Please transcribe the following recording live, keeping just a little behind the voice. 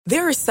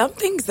There are some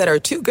things that are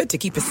too good to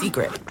keep a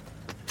secret.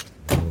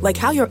 Like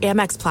how your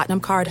Amex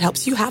Platinum card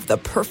helps you have the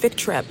perfect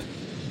trip.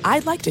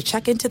 I'd like to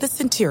check into the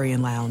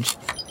Centurion Lounge.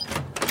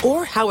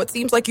 Or how it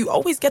seems like you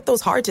always get those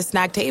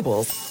hard-to-snag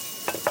tables.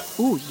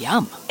 Ooh,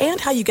 yum.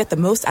 And how you get the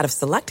most out of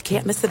select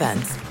can't-miss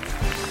events.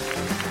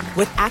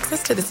 With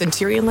access to the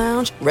Centurion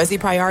Lounge, Resi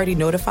Priority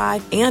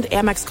Notified, and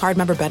Amex card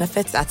member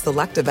benefits at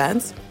select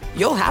events,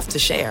 you'll have to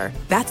share.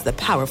 That's the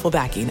powerful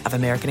backing of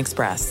American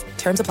Express.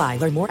 Terms apply.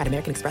 Learn more at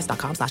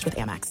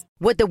americanexpress.com/withAmex.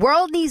 What the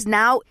world needs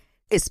now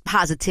is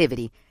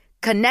positivity.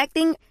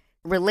 Connecting,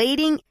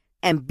 relating,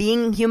 and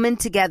being human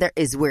together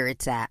is where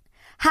it's at.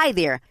 Hi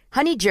there,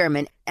 Honey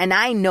German, and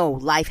I know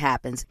life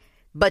happens,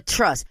 but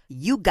trust,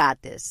 you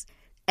got this.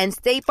 And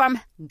State Farm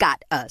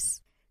got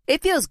us.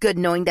 It feels good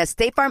knowing that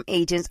State Farm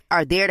agents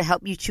are there to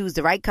help you choose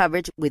the right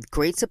coverage with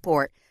great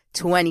support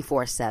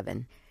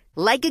 24/7.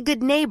 Like a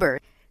good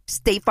neighbor,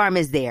 State Farm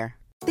is there.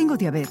 Tengo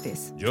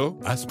diabetes. Yo,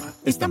 asma.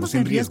 Estamos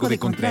en riesgo de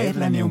contraer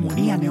la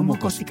neumonía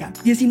neumocócica.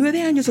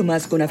 19 años o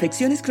más con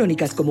afecciones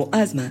crónicas como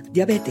asma,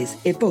 diabetes,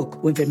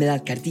 EPOC o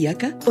enfermedad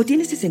cardíaca, o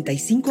tienes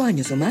 65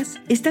 años o más,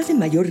 estás en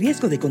mayor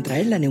riesgo de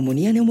contraer la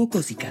neumonía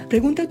neumocócica.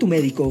 Pregunta a tu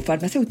médico o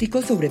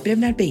farmacéutico sobre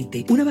Prevnar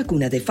 20, una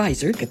vacuna de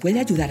Pfizer que puede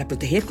ayudar a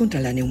proteger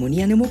contra la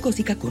neumonía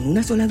neumocócica con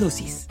una sola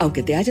dosis.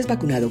 Aunque te hayas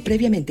vacunado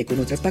previamente con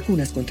otras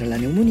vacunas contra la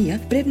neumonía,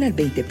 Prevnar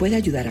 20 puede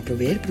ayudar a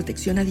proveer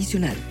protección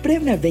adicional.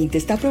 Prevnar 20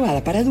 está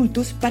aprobada para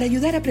adultos para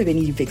ayudar a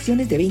prevenir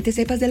infecciones de 20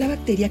 cepas de la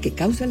bacteria que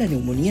causa la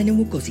neumonía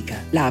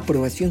neumocócica. La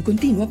aprobación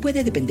continua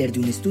puede depender de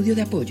un estudio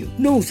de apoyo.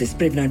 No uses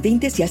Prevnar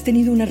 20 si has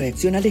tenido una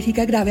reacción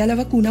alérgica grave a la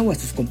vacuna o a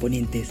sus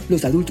componentes.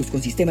 Los adultos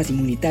con sistemas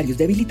inmunitarios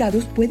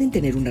debilitados pueden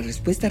tener una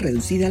respuesta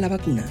reducida a la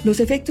vacuna. Los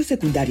efectos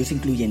secundarios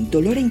incluyen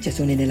dolor e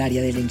hinchazón en el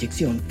área de la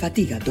inyección,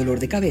 fatiga, dolor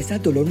de cabeza,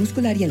 dolor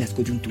muscular y en las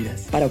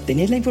coyunturas. Para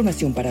obtener la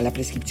información para la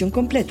prescripción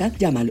completa,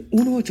 llama al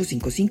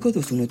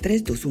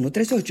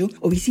 1-855-213-2138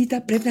 o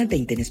visita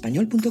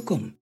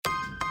Prevnar20enespañol.com.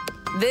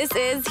 This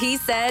is He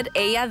Said,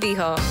 Ella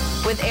Dijo,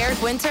 with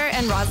Eric Winter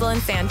and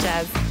Rosalind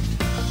Sanchez.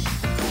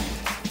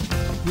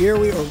 Here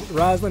we are.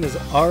 Rosalind is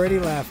already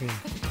laughing.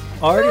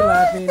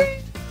 Laughing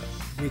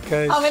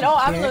because I'm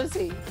can't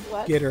Lucy.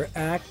 What? Get her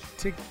act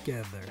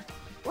together.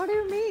 What do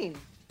you mean?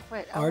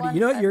 Wait,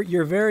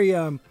 you're very.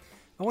 I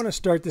want to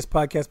start this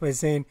podcast by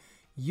saying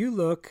you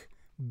look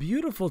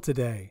beautiful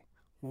today.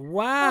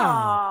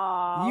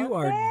 Wow, you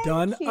are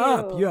done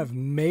up. You have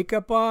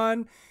makeup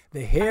on.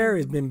 The hair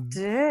has been.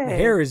 The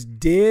hair is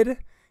did.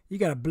 You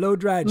got a blow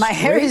dried. My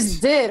hair is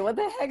did. What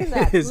the heck is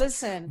that?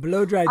 Listen,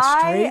 blow dried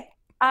straight.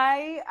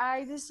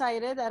 I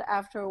decided that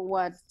after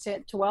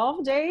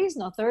 12 days,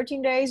 no,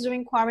 13 days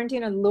doing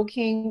quarantine and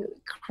looking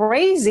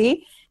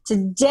crazy,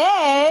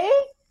 today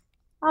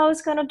I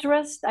was gonna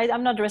dress.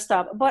 I'm not dressed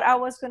up, but I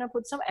was gonna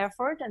put some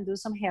effort and do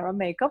some hair and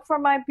makeup for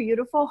my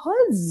beautiful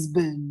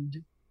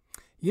husband.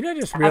 You know, I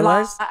just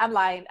realized. I'm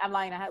lying.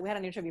 We had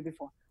an interview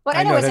before. But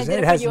anyways, I did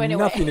it has anyway.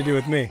 nothing to do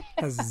with me.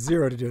 It has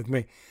zero to do with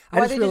me.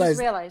 What did you just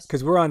realize?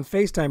 Because we're on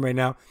FaceTime right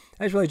now.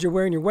 I just realized you're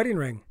wearing your wedding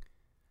ring.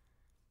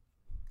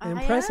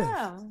 Impressive.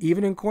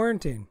 Even in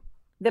quarantine.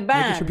 The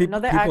band. Making sure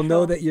people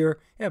know that you're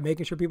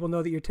making sure people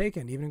know that you're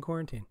taken, even in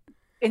quarantine.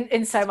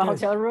 Inside my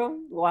hotel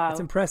room? Wow. That's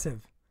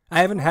impressive.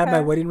 I haven't had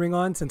my wedding ring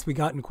on since we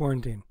got in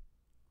quarantine.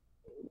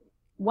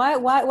 Why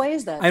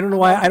is that? I don't know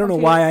why. I don't know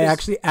why I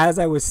actually, as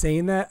I was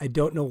saying that, I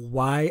don't know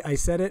why I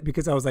said it,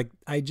 because I was like,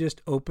 I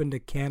just opened a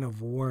can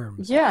of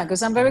worms. Yeah,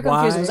 because I'm very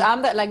confused. Because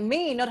I'm that, like,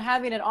 me not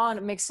having it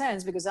on makes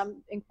sense because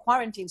I'm in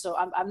quarantine, so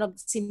I'm not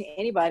seeing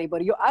anybody.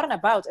 But you're out and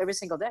about every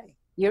single day.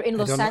 You're in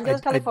Los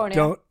Angeles,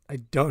 California. I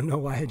don't know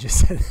why I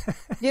just said that.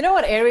 You know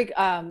what, Eric?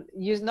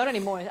 Not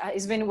anymore.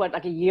 It's been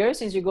like a year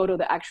since you go to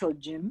the actual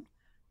gym.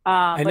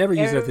 I never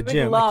use it at the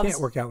gym. I can't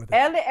work out with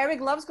it.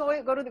 Eric loves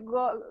going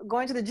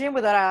to the gym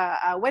without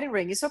a wedding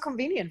ring. It's so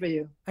convenient for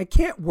you. I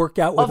can't work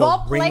out with a ring on. Of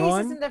all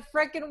places in the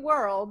freaking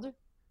world,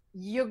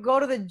 you go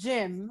to the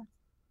gym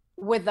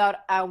without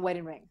a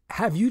wedding ring.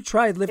 Have you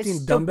tried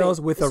lifting dumbbells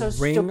with a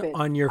ring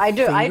on your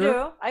finger?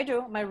 I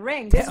do. My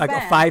ring, like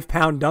a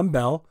 5-pound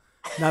dumbbell,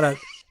 not a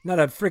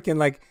freaking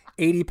like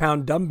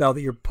 80-pound dumbbell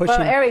that you're pushing.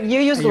 But Eric,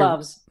 you use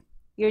gloves.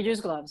 You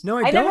use gloves. No,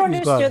 I don't never use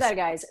understood gloves. that,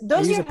 guys.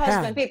 Those are your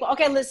husband people.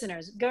 Okay,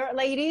 listeners,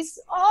 ladies,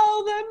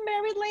 all the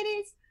married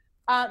ladies.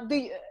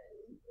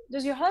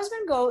 Does your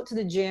husband go to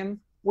the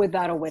gym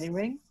without a wedding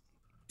ring?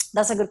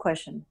 That's a good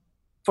question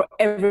for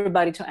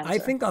everybody to answer. I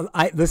think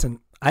listen.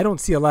 I don't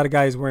see a lot of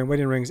guys wearing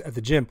wedding rings at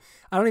the gym.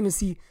 I don't even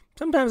see.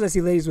 Sometimes I see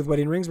ladies with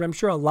wedding rings, but I'm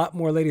sure a lot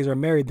more ladies are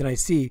married than I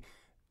see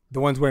the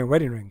ones wearing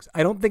wedding rings.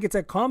 I don't think it's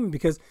that common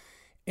because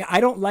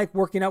I don't like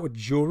working out with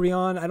jewelry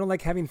on. I don't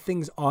like having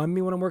things on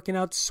me when I'm working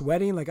out,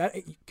 sweating. Like,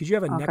 could you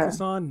have a necklace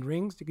on,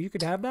 rings? You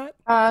could have that?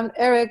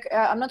 Eric,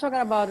 I'm not talking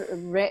about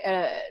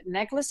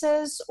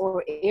necklaces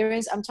or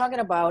earrings. I'm talking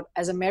about,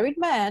 as a married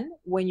man,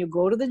 when you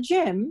go to the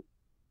gym,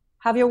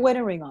 have your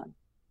wedding ring on.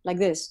 Like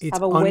this. It's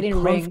have a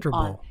wedding ring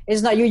on.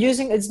 It's not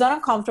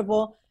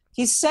uncomfortable.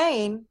 He's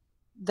saying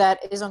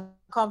that it is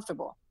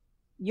uncomfortable.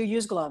 you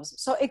use gloves.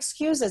 So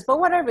excuses, but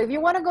whatever. If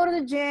you want to go to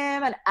the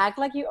gym and act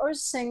like you are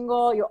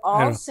single, you're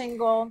all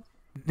single.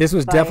 This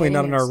was definitely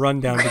not on our means.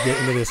 rundown to get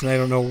into this, and I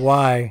don't know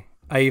why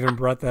I even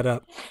brought that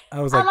up. I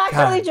was like, I'm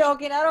actually God.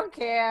 joking. I don't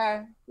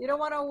care. You don't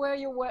want to wear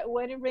your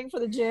wedding ring for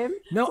the gym?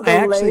 No, for the I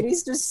actually,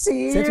 ladies to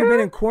see since you, we've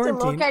been in to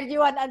quarantine, look at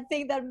you and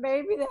think that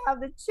maybe they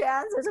have the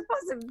chance. There's a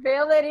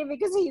possibility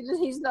because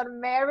he's not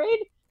married.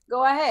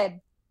 Go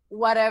ahead.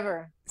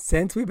 Whatever.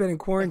 since we've been in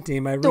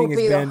quarantine, my ring has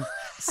been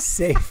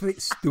safely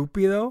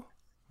stupido.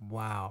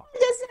 Wow.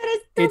 Just said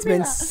It's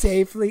been estúpida.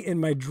 safely in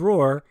my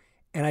drawer,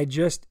 and I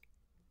just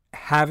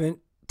haven't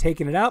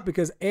taken it out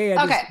because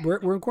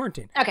we're in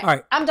quarantine. Okay. All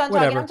right. I'm done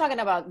whatever. talking. I'm talking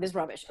about this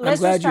rubbish. I'm glad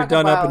just you're talk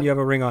done up about- and you have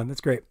a ring on.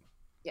 That's great.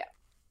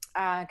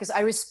 because I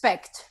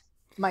respect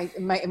my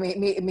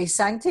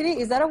sanctity.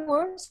 Is that a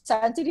word?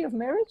 Sanctity of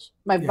marriage?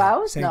 My Yeah,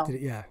 vows? sanctity,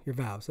 No. Yeah, your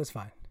vows. That's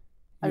fine.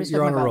 I respect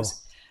You're on my a roll.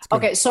 vows. It's good.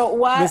 Okay, so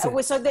what?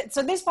 Listen.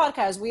 So this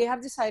podcast we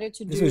have decided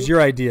to do. This was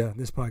your idea,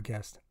 this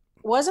podcast.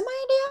 Was it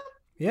my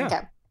idea? Yeah.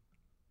 Okay.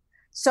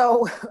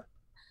 So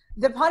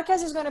the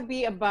podcast is going to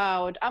be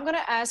about. I'm going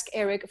to ask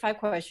Eric 5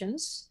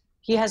 questions.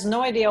 He has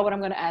no idea what I'm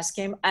going to ask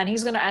him, and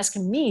he's going to ask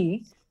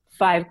me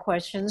 5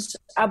 questions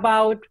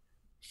about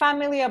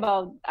family,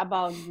 about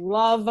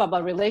love,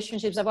 about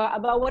relationships,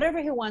 about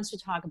whatever he wants to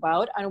talk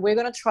about, and we're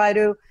going to try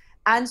to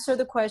answer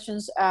the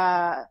questions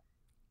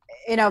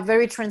in a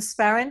very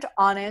transparent,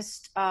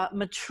 honest,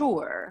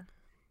 mature,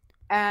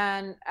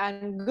 and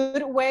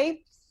good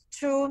way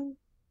to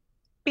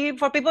be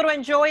for people to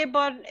enjoy,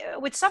 but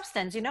with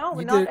substance. You know,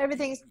 You not did-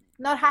 everything's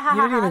not ha ha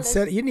You ha.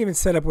 didn't even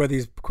set up where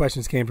these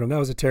questions came from. That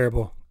was a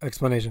terrible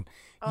explanation.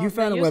 Oh, You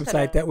found a you set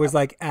website it that was up.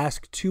 like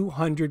ask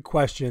 200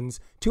 questions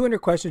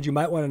you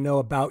might want to know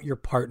about your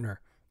partner.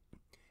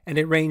 And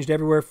it ranged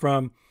everywhere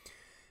from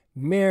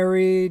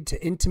married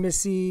to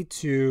intimacy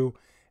to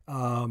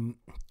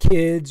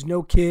kids,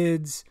 no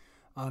kids,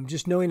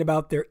 just knowing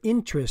about their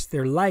interests,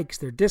 their likes,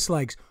 their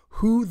dislikes,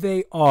 who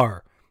they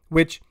are,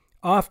 which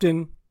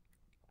often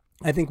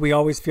I think we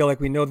always feel like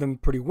we know them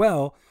pretty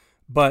well,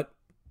 but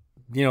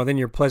then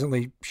you're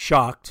pleasantly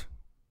shocked,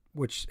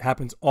 which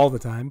happens all the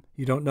time.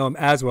 You don't know them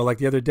as well. Like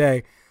the other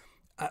day,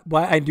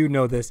 I do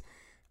know this.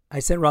 I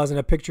sent Rosin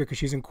a picture because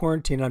she's in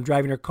quarantine and I'm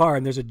driving her car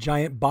and there's a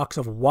giant box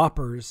of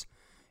Whoppers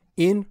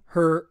in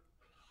her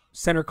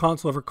center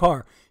console of her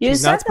car. You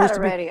She's said not supposed that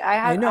to be- already.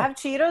 I know. have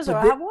Cheetos But or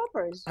I have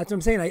Whoppers. That's what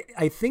I'm saying.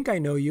 I think I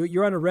know you.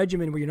 You're on a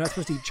regimen where you're not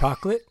supposed to eat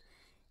chocolate.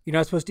 You're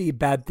not supposed to eat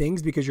bad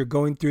things because you're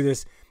going through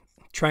this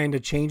trying to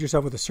change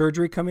yourself with a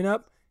surgery coming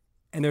up.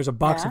 And there's a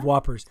box of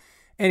Whoppers.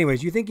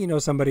 Anyways, you think you know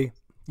somebody.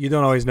 You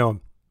don't always know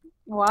them.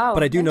 Wow.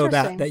 But I do know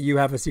interesting. that you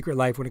have a secret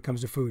life when it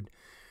comes to food.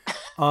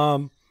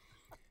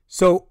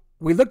 So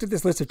we looked at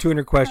this list of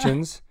 200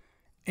 questions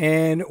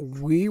and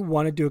we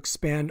wanted to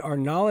expand our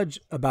knowledge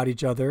about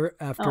each other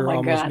after my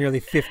almost God. nearly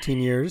 15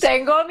 years.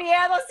 Tengo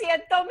miedo,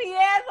 siento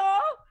miedo.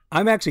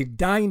 I'm actually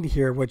dying to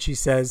hear what she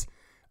says.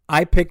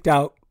 I picked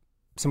out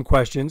some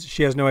questions.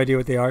 She has no idea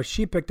what they are.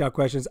 She picked out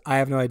questions. I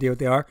have no idea what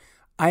they are.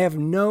 I have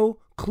no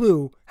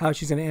clue how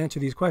she's going to answer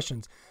these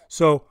questions.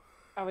 So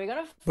Are we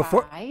gonna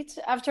Before- fight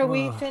after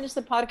we finish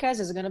the podcast?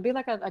 Is it gonna be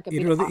like a big,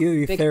 either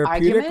be big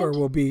therapeutic argument?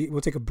 or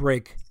we'll take a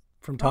break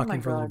from Oh my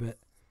talking for a little God. bit.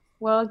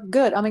 Well,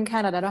 good. I'm in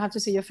Canada. I don't have to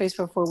see your face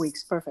for 4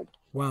 weeks. Perfect.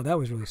 Wow, that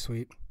was really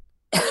sweet.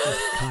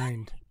 That's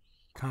kind.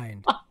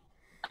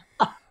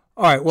 All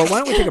right. Well, why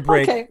don't we take a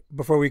break Okay.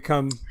 before we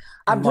come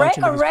A and launch break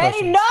into these already?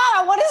 questions? No,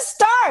 I want to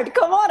start.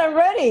 Come on, I'm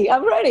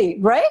ready.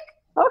 Break?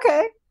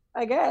 Okay,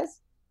 I guess.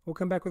 We'll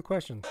come back with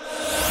questions.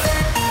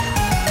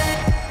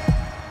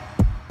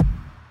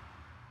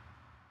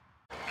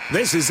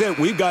 This is it.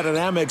 We've got an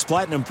Amex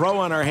Platinum Pro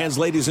on our hands,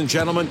 ladies and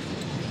gentlemen.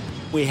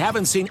 We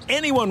haven't seen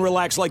anyone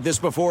relax like this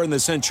before in the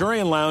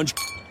Centurion Lounge.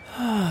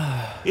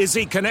 Is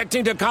he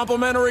connecting to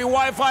complimentary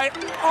Wi-Fi?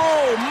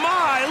 Oh,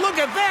 my. Look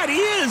at that. He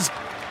is.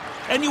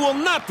 And you will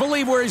not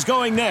believe where he's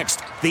going next.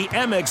 The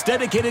Amex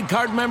dedicated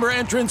card member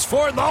entrance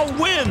for the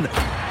win.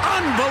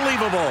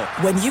 Unbelievable.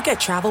 When you get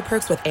travel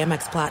perks with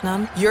Amex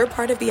Platinum, you're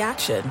part of the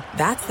action.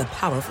 That's the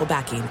powerful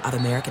backing of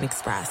American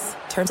Express.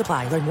 Terms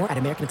apply. Learn more at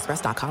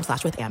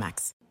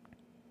americanexpress.com/withAmex.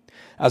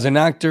 As an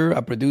actor,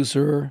 a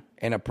producer,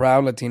 and a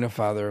proud Latino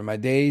father, my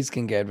days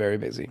can get very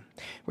busy,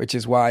 which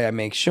is why I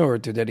make sure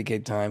to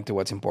dedicate time to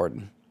what's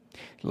important.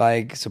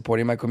 Like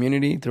supporting my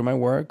community through my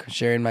work,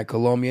 sharing my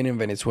Colombian and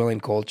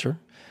Venezuelan culture,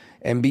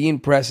 and being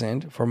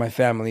present for my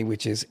family,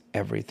 which is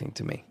everything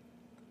to me.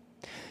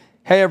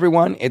 Hey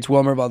everyone, it's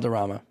Wilmer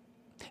Valderrama.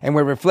 And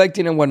we're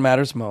reflecting on what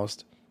matters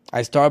most.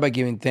 I start by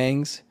giving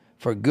thanks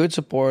for good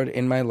support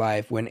in my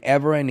life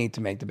whenever I need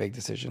to make the big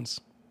decisions.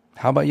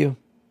 How about you?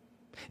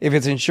 If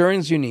it's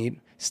insurance you need,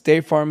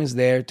 State Farm is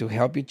there to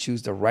help you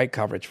choose the right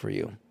coverage for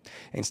you.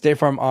 And State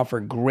Farm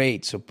offers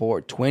great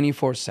support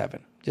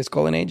 24/7. Just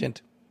call an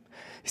agent.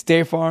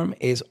 State Farm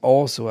is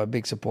also a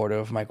big supporter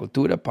of my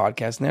Cultura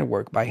podcast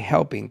network by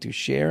helping to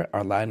share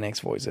our Latinx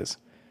voices.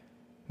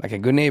 Like a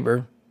good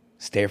neighbor,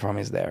 State Farm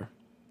is there.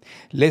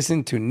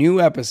 Listen to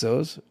new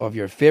episodes of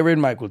your favorite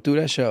My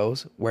Cultura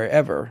shows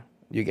wherever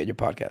you get your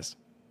podcasts.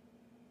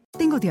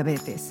 Tengo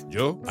diabetes.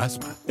 Yo,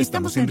 asma.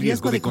 Estamos en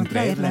riesgo de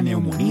contraer la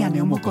neumonía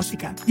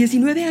neumocócica.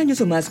 19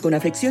 años o más con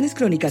afecciones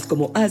crónicas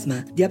como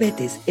asma,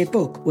 diabetes,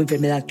 EPOC o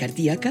enfermedad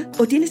cardíaca,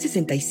 o tienes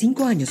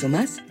 65 años o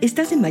más,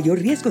 estás en mayor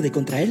riesgo de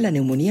contraer la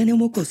neumonía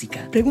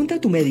neumocócica. Pregunta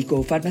a tu médico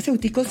o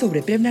farmacéutico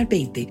sobre Prevnar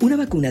 20, una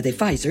vacuna de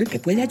Pfizer que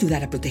puede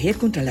ayudar a proteger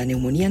contra la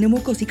neumonía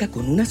neumocócica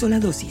con una sola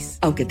dosis.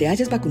 Aunque te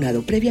hayas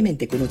vacunado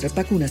previamente con otras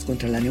vacunas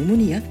contra la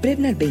neumonía,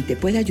 Prevnar 20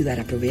 puede ayudar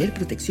a proveer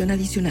protección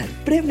adicional.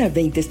 Prevnar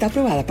 20 está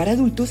aprobada para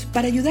adultos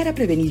para ayudar a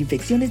prevenir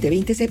infecciones de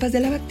 20 cepas de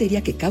la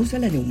bacteria que causa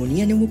la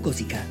neumonía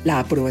neumocócica. La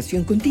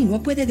aprobación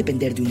continua puede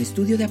depender de un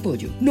estudio de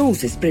apoyo. No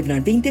uses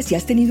Prevnar 20 si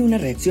has tenido una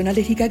reacción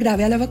alérgica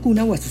grave a la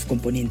vacuna o a sus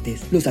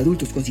componentes. Los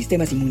adultos con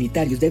sistemas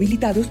inmunitarios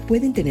debilitados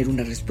pueden tener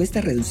una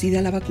respuesta reducida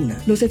a la vacuna.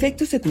 Los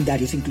efectos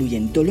secundarios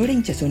incluyen dolor e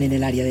hinchazón en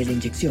el área de la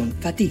inyección,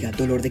 fatiga,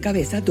 dolor de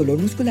cabeza, dolor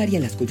muscular y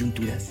en las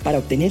coyunturas. Para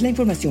obtener la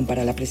información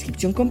para la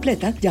prescripción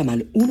completa, llama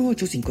al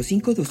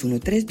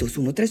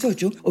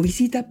 1-855-213-2138 o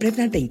visita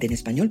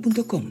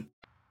prevnar20enespañol.com.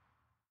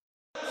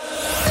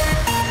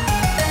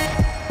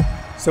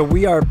 So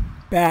we are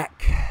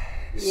back,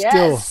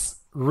 still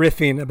Yes.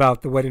 riffing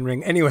about the wedding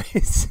ring.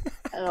 Anyways,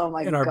 Oh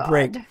my in our God.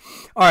 break.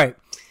 All right.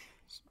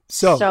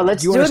 So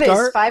let's do you want do to this.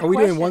 start? 5 Are we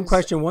doing one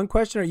questions.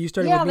 question, or are you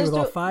starting Yeah, with me let's with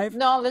all do 5?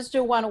 No, let's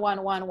do one.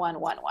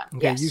 Okay,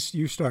 Yes.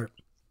 you start.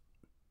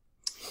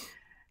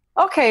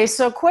 Okay,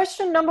 so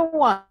question number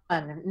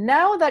 1.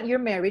 Now that you're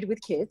married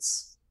with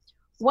kids,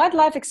 what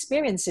life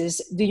experiences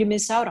do you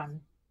miss out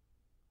on?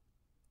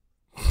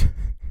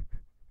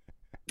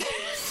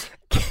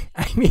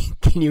 I mean,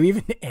 can you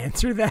even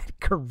answer that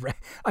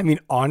correct? I mean,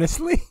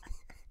 honestly?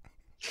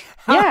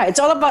 Yeah, it's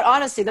all about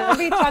honesty. Don't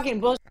be talking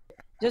bullshit.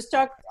 Just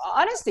talk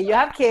honesty. You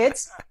have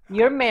kids,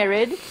 you're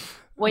married.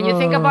 When you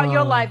think about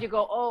your life, you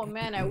go, oh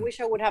man, I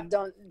wish I would have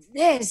done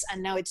this,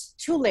 and now it's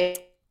too late.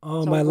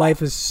 Oh, So my what?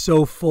 life is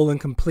so full and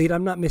complete.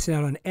 I'm not missing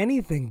out on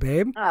anything,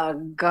 babe. Oh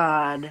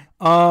God.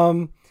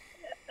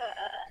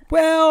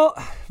 Well,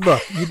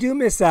 look, you do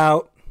miss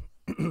out.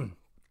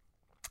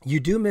 You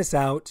do miss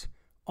out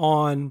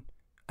on,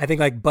 I think,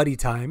 like buddy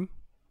time,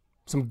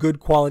 some good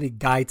quality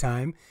guy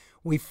time.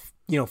 We,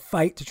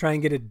 fight to try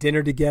and get a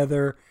dinner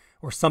together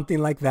or something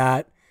like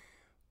that.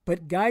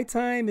 But guy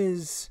time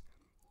is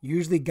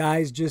usually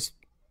guys just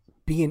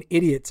being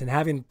idiots and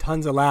having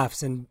tons of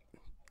laughs and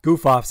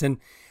goof offs. And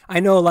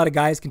I know a lot of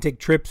guys can take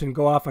trips and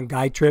go off on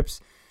guy trips.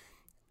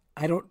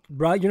 You're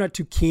not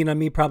too keen on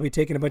me probably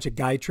taking a bunch of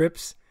guy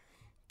trips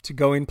to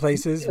go in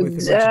places with a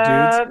bunch of dudes.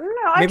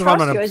 No, I Maybe if I'm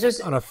trust you. It's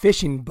just on a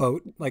fishing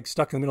boat, like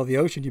stuck in the middle of the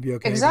ocean, you'd be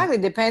okay. exactly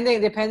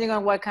depending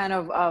on what kind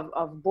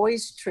of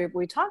boys trip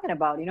we're talking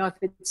about. If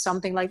it's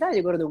something like that,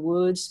 you go to the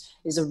woods,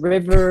 there's a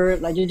river,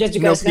 like you guys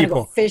gonna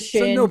go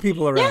fishing. So no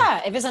people around. Yeah,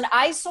 if it's an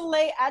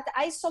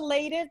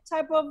isolated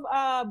type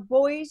of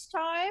boys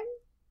time,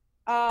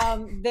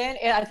 then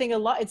I think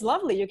it's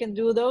lovely. You can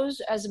do those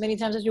as many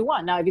times as you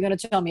want. Now, if you're gonna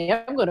tell me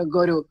I'm gonna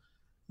go to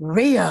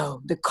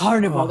Rio, the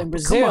carnival in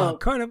Brazil,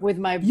 with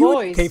my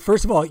boys. Okay,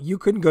 first of all, you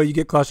couldn't go. You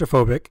get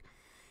claustrophobic.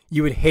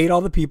 You would hate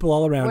all the people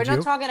all around you. We're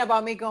not talking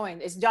about me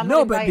going. I'm no,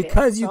 not but invited,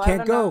 because you so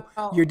can't go,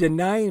 know. you're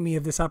denying me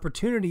of this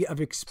opportunity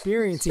of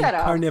experiencing Shut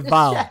up.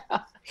 Carnival. Shut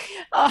up.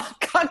 Oh,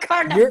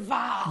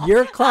 Carnival.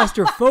 Your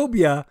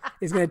claustrophobia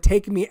is going to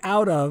take me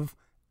out of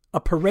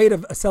a parade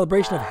of a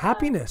celebration of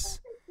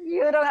happiness.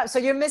 You don't have, so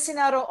you're missing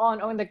out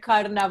on the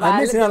Carnaval. I'm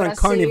missing out on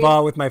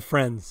Carnival with my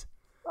friends.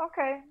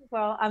 Okay,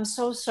 well, I'm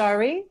so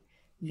sorry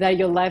that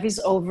your life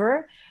is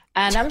over,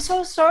 and I'm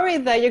so sorry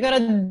that you're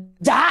gonna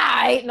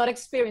die not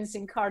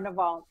experiencing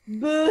Carnival.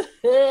 Yeah,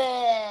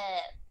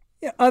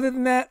 other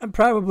than that, I'm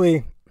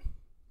probably,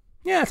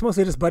 it's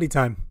mostly just buddy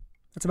time.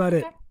 That's about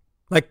it.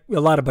 Like a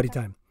lot of buddy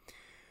time.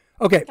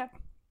 Okay.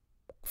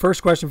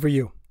 First question for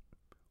you.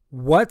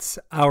 What's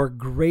our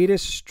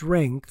greatest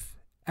strength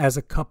as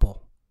a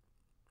couple?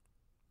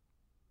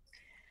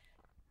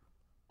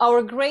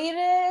 Our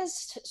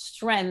greatest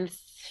strength,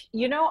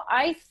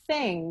 I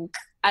think,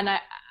 and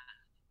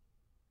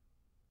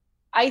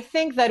I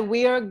think that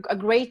we are a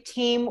great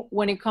team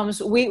when it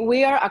comes.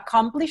 We are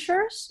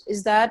accomplishers.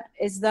 Is that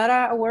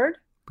a word?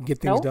 Get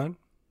things done.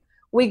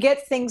 We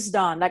get things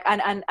done. Like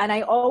and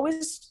I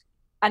always,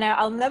 and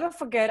I'll never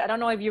forget. I don't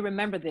know if you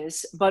remember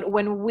this, but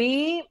when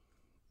we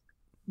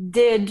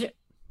did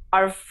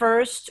our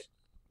first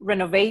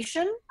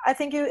renovation, I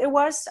think it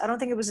was. I don't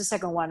think it was the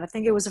second one. I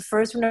think it was the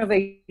first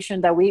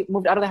renovation that we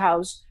moved out of the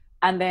house,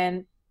 and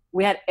then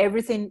we had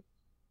everything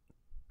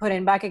put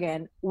in back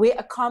again. We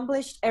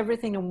accomplished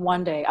everything in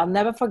one day. I'll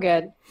never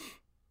forget.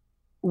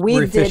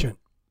 We're efficient.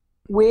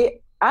 We're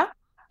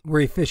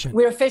efficient.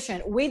 We're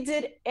efficient. We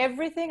did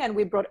everything, and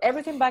we brought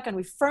everything back, and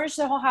we furnished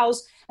the whole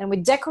house, and we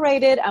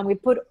decorated, and we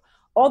put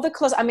all the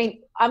clothes. I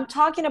mean, I'm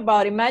talking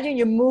about, imagine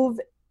you move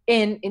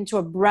into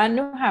a brand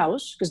new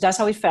house, because that's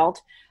how it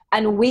felt.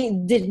 And we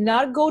did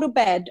not go to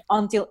bed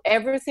until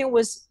everything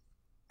was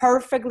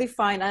perfectly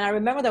fine. And I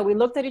remember that we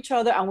looked at each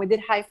other and we did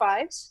high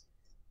fives.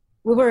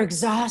 We were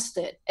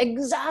exhausted.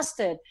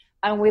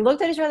 And we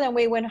looked at each other and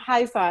we went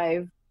high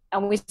five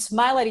and we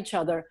smiled at each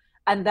other.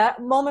 And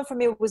that moment for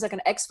me was like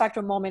an X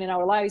factor moment in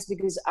our lives,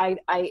 because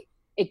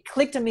it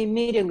clicked to me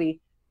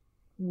immediately.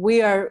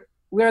 We're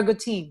a good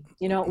team.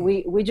 You know,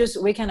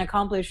 we can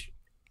accomplish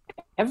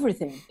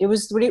everything. It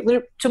was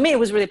really, to me, it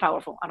was really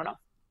powerful. I don't know.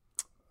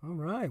 All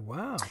right.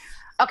 Wow.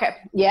 Okay.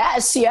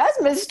 Yes,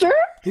 mister.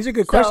 These are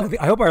good questions.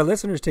 I hope our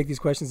listeners take these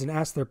questions and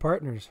ask their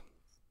partners.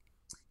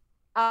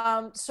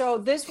 So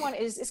this one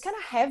is kind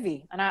of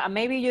heavy, and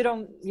maybe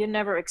you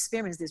never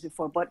experienced this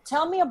before, but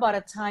tell me about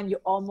a time you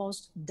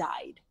almost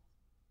died.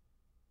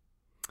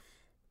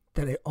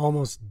 That I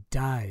almost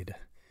died.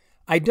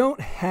 I don't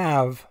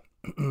have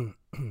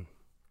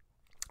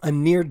a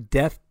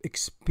near-death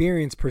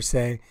experience per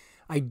se.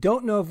 I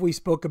don't know if we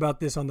spoke about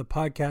this on the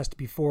podcast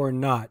before or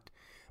not,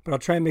 but I'll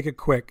try and make it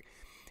quick.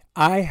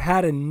 I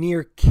had a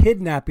near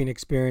kidnapping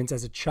experience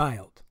as a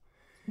child.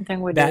 I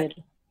think we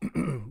did.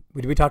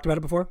 Did we talk about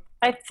it before?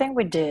 I think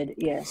we did,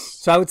 yes.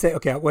 So I would say,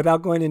 okay,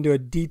 without going into a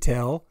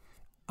detail,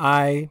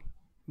 I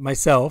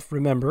myself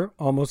remember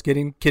almost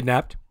getting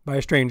kidnapped by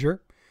a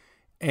stranger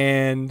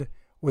and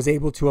was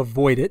able to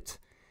avoid it.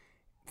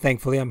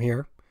 Thankfully, I'm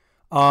here.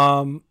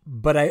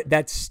 But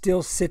that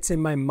still sits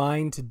in my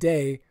mind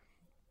today.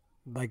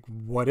 Like,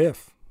 what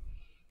if?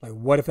 Like,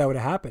 what if that would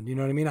have happened? You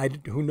know what I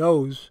mean? Who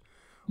knows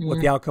what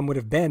the outcome would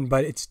have been,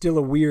 but it's still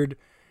a weird,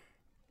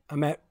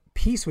 I'm at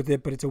peace with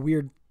it, but it's a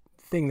weird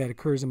thing that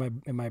occurs in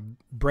my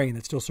brain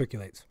that still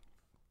circulates.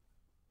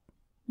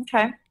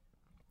 Okay.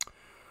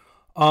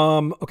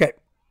 Okay.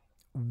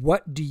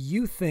 What do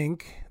you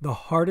think the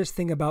hardest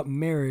thing about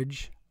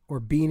marriage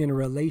or being in a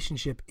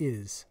relationship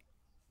is?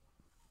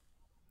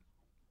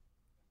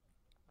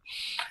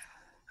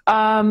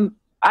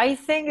 I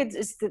think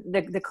it's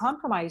the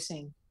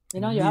compromising. You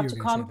know, you have to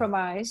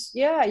compromise.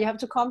 Yeah, you have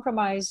to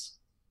compromise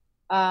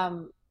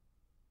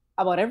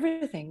about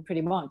everything,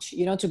 pretty much.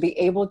 You know, to be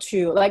able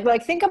to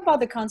like think about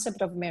the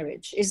concept of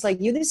marriage. It's like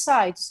you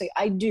decide to say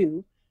I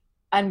do,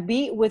 and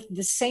be with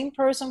the same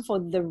person for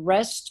the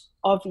rest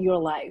of your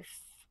life.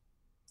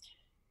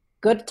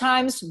 Good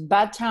times,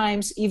 bad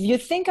times. If you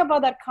think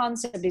about that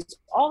concept, it's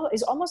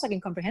almost like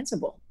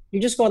incomprehensible.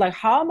 You just go like,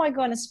 how am I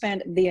going to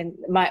spend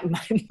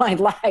my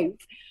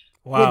life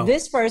with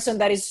this person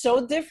that is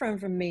so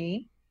different from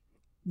me,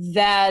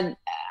 that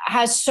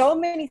has so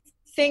many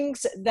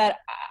things that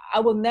I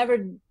will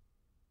never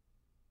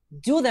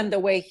do them the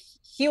way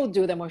he'll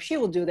do them or she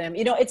will do them.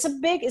 You know, it's a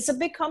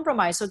big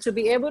compromise. So to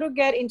be able to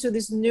get into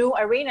this new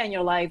arena in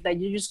your life that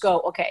you just go,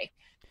 okay,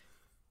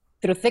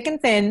 through thick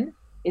and thin,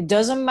 it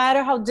doesn't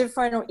matter how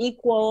different or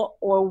equal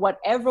or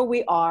whatever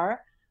we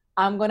are,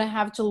 I'm going to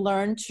have to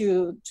learn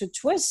to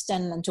twist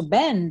and to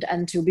bend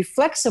and to be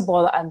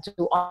flexible and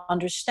to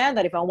understand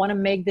that if I want to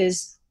make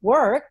this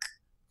work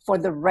for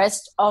the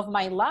rest of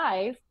my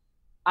life,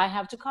 I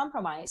have to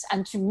compromise.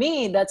 And to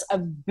me, that's a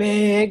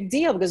big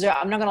deal, because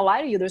I'm not going to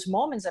lie to you. There's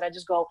moments that I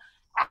just go,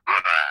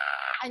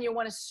 and you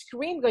want to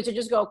scream, because you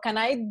just go, can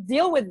I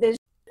deal with this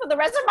for the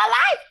rest of my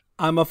life?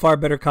 I'm a far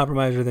better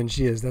compromiser than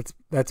she is.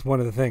 That's one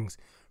of the things,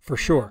 for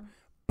sure.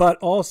 But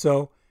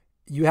also,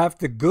 you have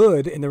the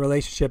good in the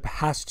relationship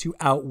has to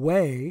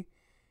outweigh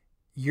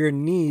your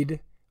need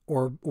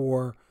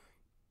or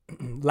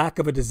lack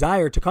of a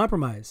desire to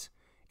compromise.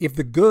 If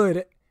the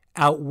good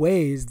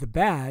outweighs the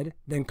bad,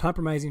 then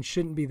compromising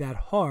shouldn't be that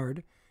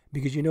hard,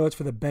 because you know it's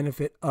for the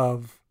benefit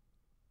of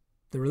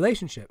the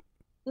relationship.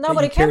 No,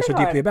 but it can be so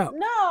hard. deeply about.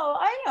 No,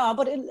 I know,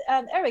 but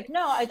Eric,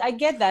 no, I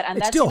get that, and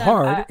it's that's still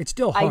hard. It's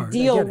still hard.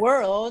 Ideal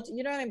world,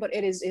 you know what I mean? But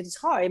it's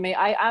hard. I mean,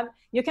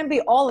 you can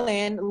be all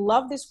in,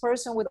 love this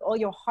person with all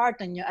your heart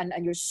and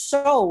your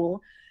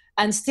soul,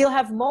 and still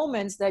have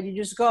moments that you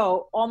just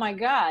go, oh my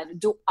God,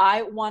 do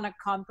I want to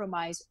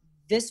compromise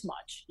this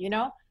much? You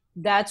know,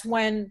 that's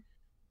when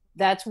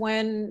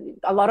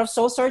a lot of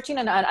soul searching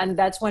and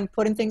that's when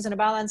putting things in a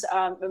balance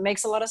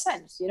makes a lot of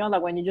sense. You know,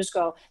 like when you just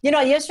go, you know,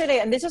 yesterday,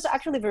 and this is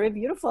actually very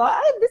beautiful.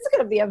 This is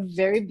going to be a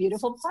very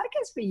beautiful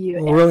podcast for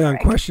you. We're really on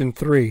question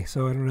 3,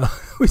 so I don't know.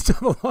 We still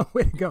have a long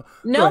way to go.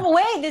 No, but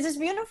wait, this is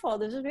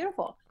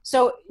beautiful.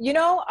 So, you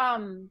know,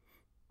 I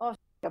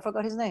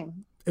forgot his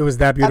name. It was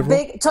that beautiful.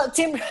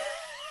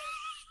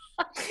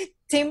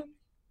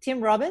 Tim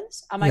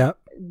Robbins, Yep.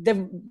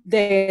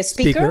 the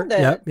speaker,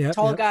 the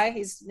tall yep. guy.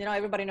 He's, you know,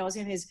 everybody knows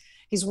him.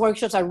 His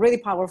workshops are really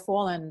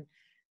powerful and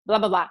blah,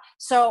 blah, blah.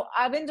 So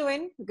I've been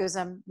because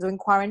I'm doing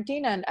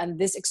quarantine, and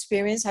this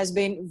experience has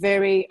been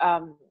very,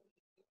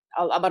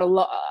 about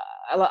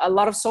a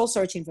lot of soul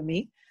searching for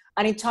me.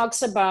 And he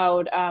talks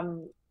about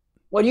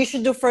what you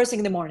should do first thing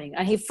in the morning.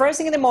 And first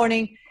thing in the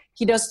morning,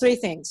 he does 3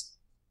 things.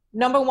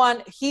 Number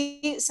 1,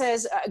 he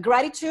says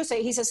gratitude. So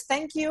he says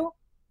thank you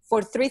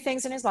for 3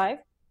 things in his life.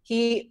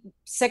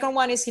 Second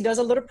one is he does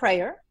a little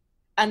prayer.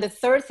 And the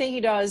third thing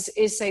he does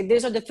is say,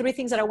 these are the 3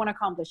 things that I want to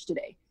accomplish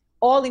today,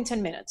 all in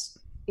 10 minutes.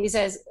 He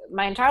says,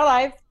 my entire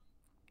life,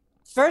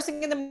 first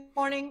thing in the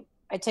morning,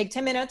 I take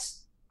 10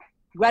 minutes,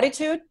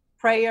 gratitude,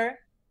 prayer,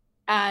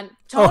 and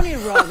Tony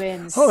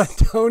Robbins. Hold on,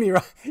 Tony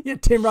Robbins. Yeah,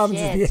 Tim Robbins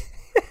is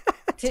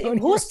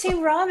Who's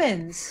Tim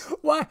Robbins?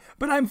 Why?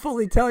 But I'm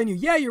fully telling you,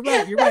 yeah, you're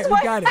right. You're right.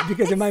 We got it.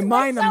 Because in my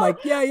mind, I'm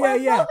like, yeah.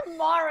 Both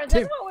morons.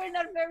 That's why we're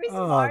not very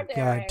smart. Oh,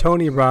 God. Eric.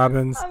 Tony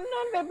Robbins. I'm not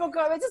very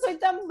A veces soy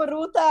tan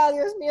bruta.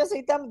 Dios mío,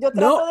 yo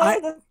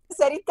trato de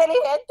ser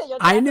inteligente.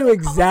 I knew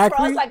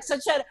exactly. Like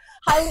such a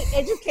highly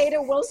educated,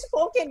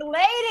 well-spoken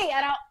lady,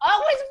 and I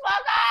always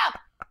fuck up.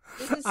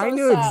 I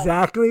knew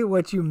exactly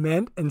what you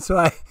meant, and so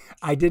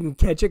I didn't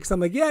catch it because I'm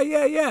like,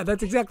 yeah,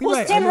 that's exactly right.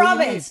 Who's Tim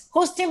Robbins?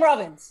 Who's Tim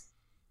Robbins?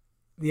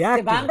 The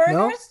actor. The hamburgers?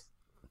 No?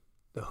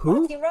 The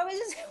who? Tim Robbins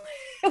is,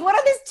 what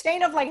are this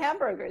chain of like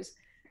hamburgers?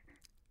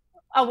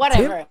 Oh,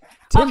 whatever.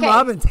 Tim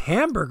Robbins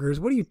hamburgers?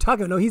 What are you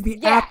talking about? No, he's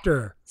the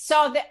actor.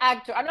 So the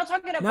actor. I'm not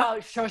talking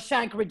about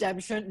Shawshank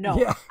Redemption. No.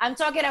 Yeah. I'm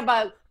talking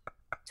about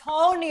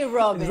Tony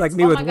Robbins. It's like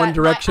me with One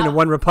Direction and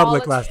One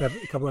Republic last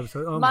couple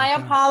episodes. Oh my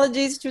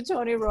apologies to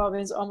Tony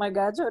Robbins. Oh my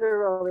God, Tony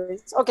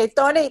Robbins. Okay,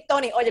 Tony,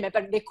 óyeme,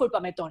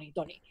 discúlpame,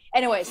 Tony.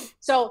 Anyways,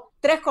 so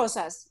 3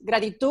 cosas.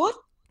 Gratitud,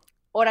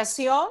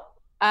 oración,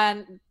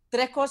 and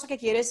 3 cosas que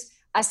quieres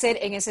hacer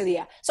en ese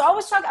día. So I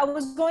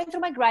was going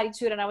through my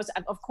gratitude, and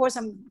of course,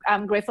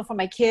 I'm grateful for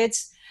my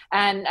kids,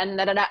 and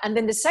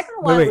then the second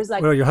one was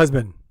like, your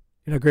husband.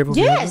 You're not grateful for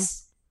your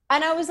husband?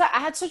 And I was like, I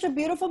had such a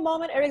beautiful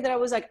moment, Eric, that I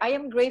was like, I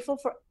am grateful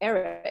for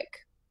Eric.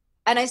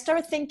 And I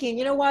started thinking,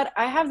 you know what?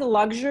 I have the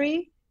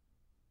luxury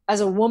as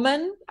a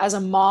woman, as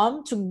a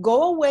mom, to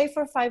go away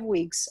for 5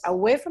 weeks,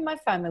 away from my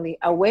family,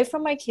 away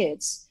from my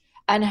kids,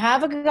 and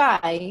have a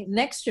guy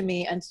next to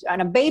me and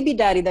a baby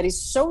daddy that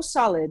is so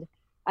solid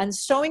and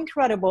so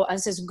incredible and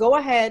says, go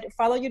ahead,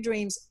 follow your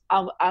dreams.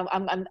 I'm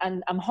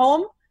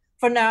home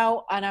for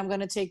now, and I'm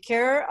going to take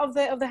care of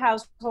the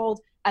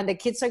household, and the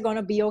kids are going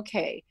to be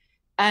okay.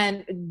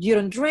 And you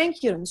don't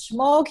drink, you don't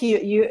smoke, you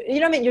know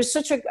what I mean? You're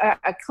such a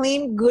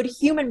clean, good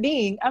human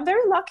being. I'm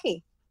very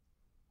lucky.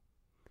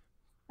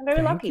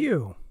 Thank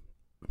you.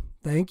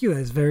 Thank you.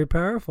 That's very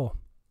powerful.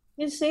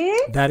 You see?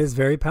 That is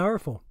very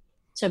powerful.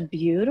 It's a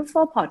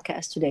beautiful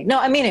podcast today. No,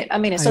 I mean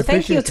it. So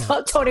thank you,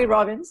 Tony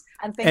Robbins.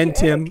 And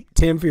thank you,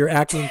 Tim, for your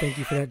acting. Thank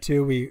you for that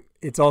too.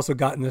 It's also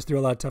gotten us through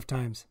a lot of tough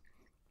times.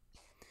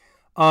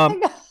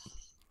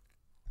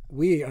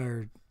 We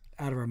are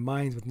out of our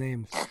minds with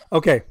names.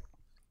 Okay.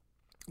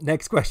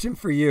 Next question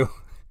for you.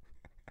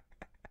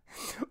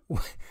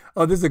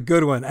 Oh, this is a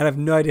good one. I have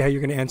no idea how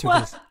you're going to answer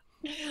this.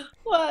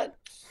 What?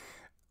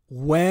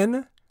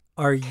 When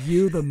are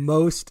you the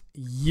most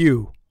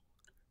you?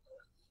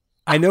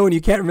 I know when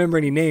you can't remember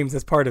any names,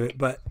 that's part of it,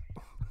 but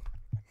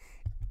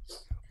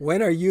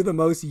when are you the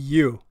most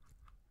you?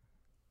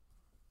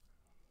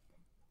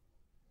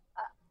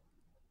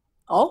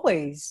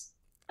 Always.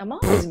 I'm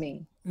always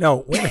me. No,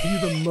 when are you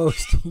the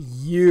most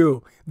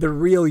you? The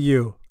real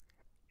you.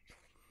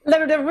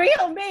 The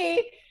real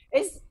me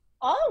is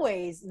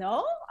always,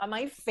 no? Am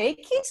I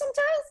faking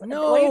sometimes?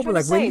 No, but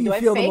like when do you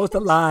feel the most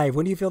alive?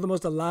 When do you feel the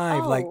most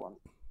alive? Like,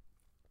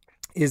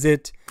 is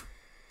it,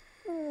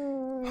 I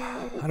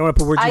don't want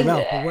to put words in your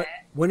mouth, but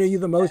when are you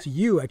the most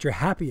you at your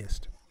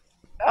happiest?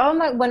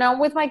 When I'm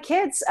with my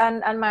kids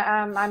and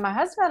my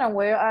husband, and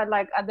we're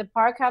like at the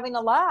park having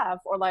a laugh,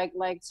 or like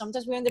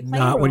sometimes we're in the playroom.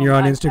 Not when you're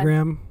on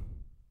Instagram?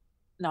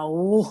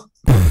 No.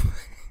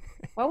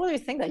 Why would you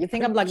think that? You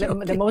think I'm like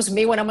the most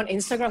me when I'm on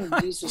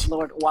Instagram? Jesus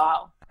Lord,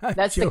 wow.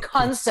 That's the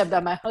concept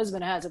that my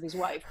husband has of his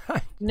wife.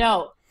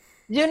 No.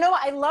 You know,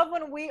 I love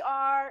when we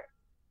are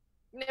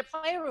in the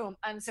playroom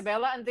and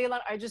Sabella and Dylan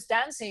are just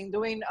dancing,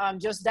 doing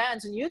Just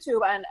Dance on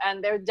YouTube,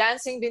 and they're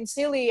dancing, being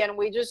silly, and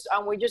we're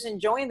just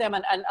enjoying them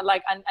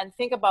and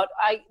think about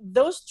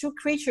those 2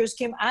 creatures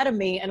came out of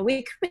me, and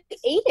we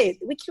created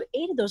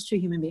those 2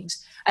 human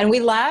beings, and we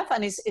laugh,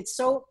 and it's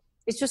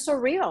just so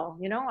real,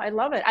 you know. I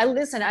love it.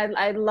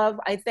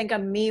 I think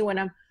I'm me when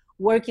I'm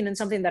working on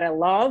something that I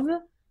love,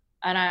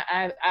 and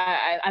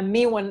I'm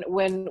me when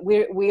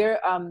we're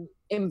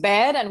in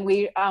bed and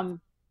we're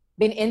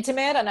being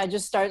intimate, and I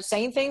just start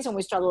saying things and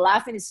we start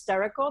laughing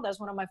hysterical. That's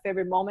one of my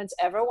favorite moments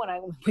ever when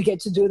we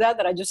get to do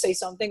that I just say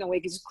something and we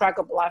just crack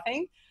up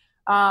laughing.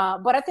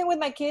 But I think with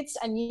my kids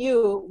and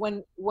you,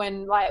 when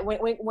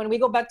we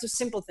go back to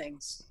simple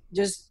things,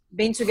 just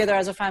being together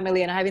as a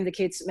family and having the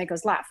kids make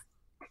us laugh.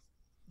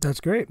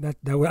 That's great.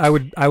 I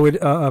would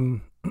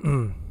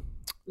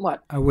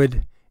what? I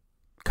would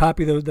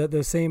copy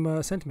the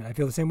same sentiment. I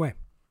feel the same way.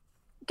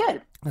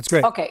 Good. That's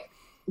great. Okay.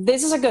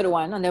 This is a good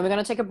one, and then we're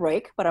going to take a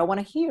break, but I want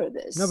to hear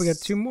this. No, we got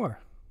 2 more.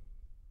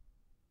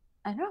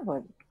 I know,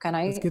 but can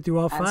I Let's get through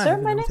all 5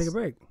 and then we'll take a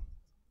break.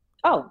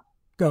 Oh.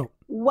 Go.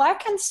 What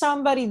can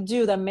somebody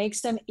do that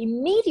makes them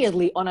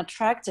immediately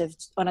unattractive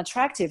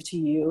to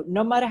you,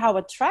 no matter how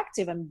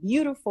attractive and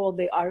beautiful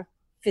they are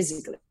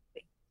physically?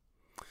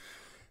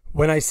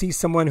 When I see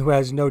someone who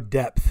has no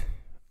depth,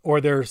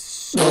 or they're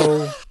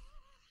so...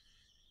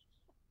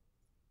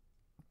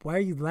 Why are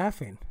you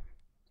laughing?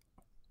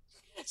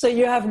 So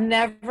you have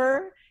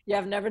never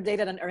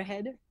dated an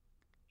airhead?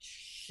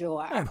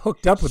 Sure. I've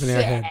hooked up with an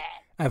airhead.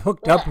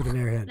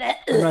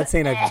 I'm not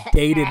saying I've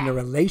dated in a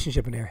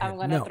relationship an airhead.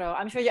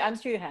 I'm sure you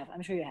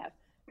have.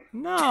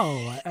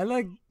 No, I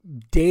like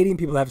dating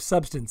people that have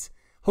substance.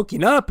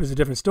 Hooking up is a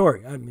different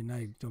story. I mean,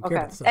 I don't care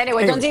about the stuff.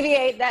 Anyway, don't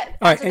deviate. That.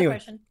 All right. Answer the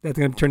question. That's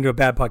going to turn into a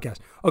bad podcast.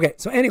 Okay.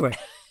 So anyway,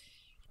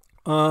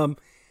 no,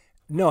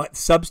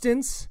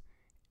 substance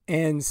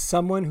and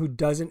someone who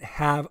doesn't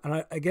have,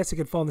 and I guess it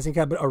could fall in the same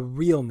category, but a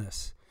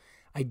realness.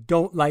 I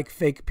don't like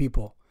fake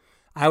people.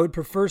 I would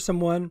prefer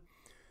someone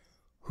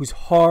who's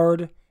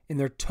hard in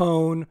their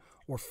tone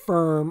or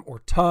firm or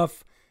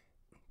tough,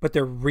 but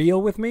they're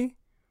real with me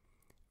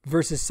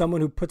versus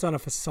someone who puts on a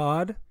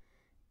facade.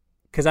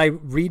 Because I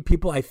read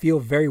people I feel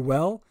very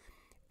well.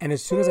 And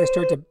as soon as I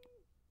start to...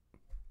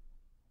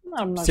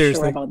 I'm not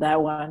sure about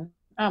that one.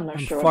 I'm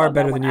far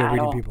better than you at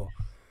reading people.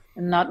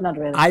 Not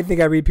really. I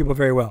think I read people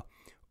very well.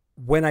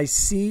 When I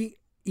see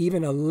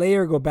even a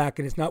layer go back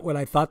and it's not what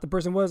I thought the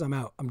person was, I'm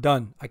out. I'm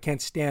done. I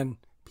can't stand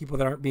people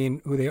that aren't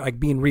being who they are, like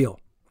being real.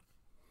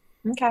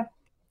 Okay.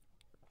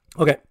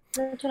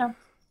 Good to know.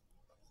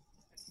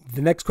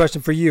 The next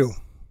question for you.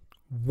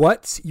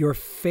 What's your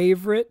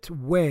favorite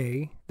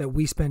way that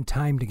we spend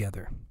time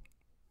together?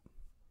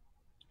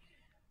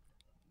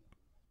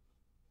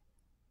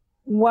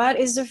 What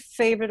is the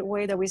favorite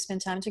way that we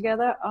spend time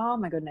together? Oh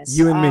my goodness.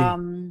 You and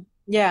me.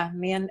 Yeah,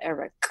 me and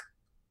Eric.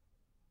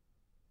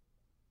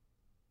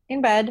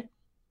 In bed,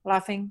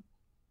 laughing.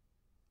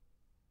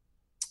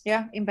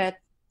 Yeah, in bed.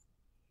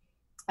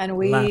 And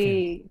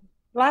we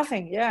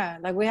laughing, yeah.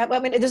 Like we have, I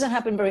mean, it doesn't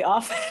happen very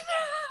often.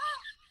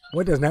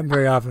 What doesn't happen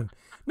very often?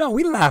 No,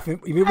 we laugh. You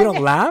mean we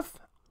don't laugh?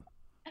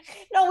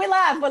 No, we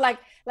laugh, but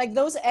like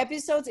those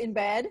episodes in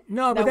bed.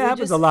 No, but that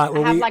happens a lot.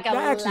 Have like a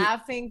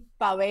laughing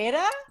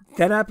pavera.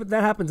 That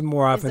happens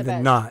more often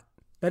than not.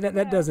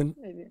 That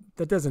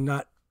doesn't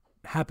not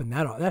happen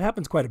that often. That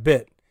happens quite a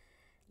bit.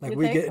 Like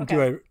we get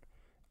into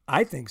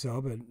I think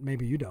so, but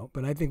maybe you don't.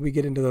 But I think we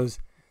get into those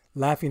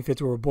laughing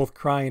fits where we're both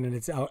crying and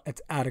it's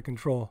out of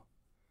control.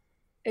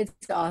 It's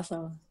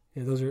awesome.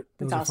 Yeah, those are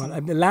awesome. Fun.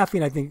 I mean,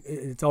 laughing, I think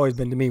it's always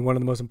been to me one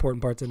of the most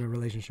important parts in a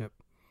relationship.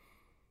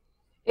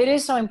 It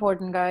is so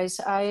important, guys.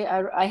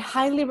 I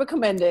highly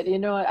recommend it. You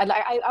know,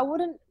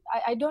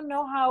 I don't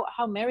know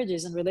how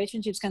marriages and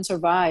relationships can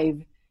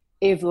survive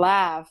if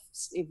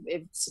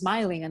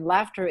smiling and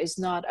laughter is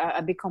not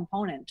a big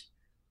component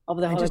of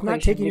the whole equation. Just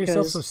not taking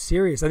yourself so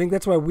serious. I think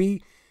that's why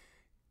we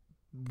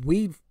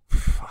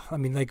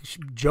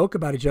joke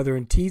about each other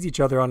and tease each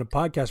other on a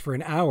podcast for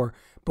an hour,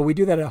 but we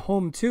do that at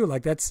home too.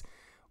 Like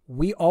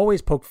we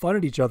always poke fun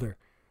at each other.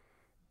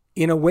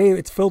 In a way,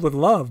 it's filled with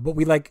love, but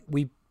we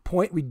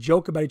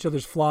joke about each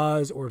other's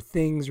flaws or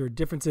things or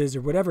differences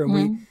or whatever, and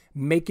we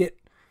make it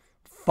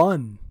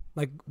fun.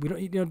 Like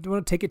we don't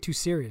want to take it too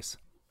serious.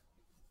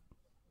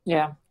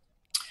 Yeah.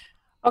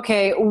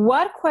 Okay.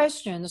 What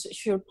questions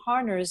should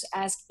partners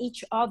ask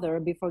each other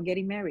before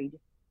getting married?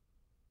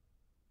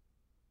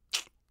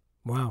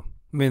 Wow.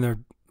 I mean, there are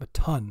a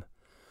ton.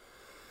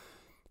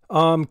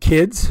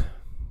 Kids.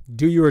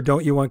 Do you or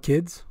don't you want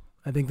kids?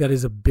 I think that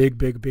is a big,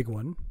 big, big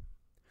one.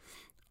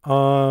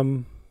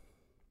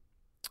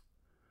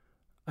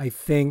 I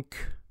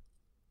think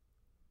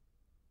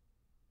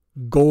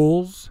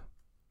goals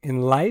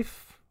in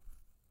life,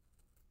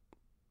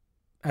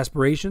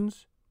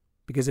 aspirations,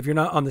 because if you're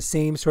not on the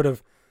same sort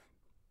of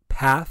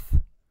path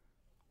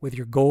with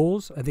your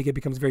goals, I think it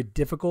becomes very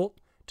difficult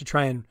to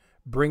try and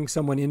bring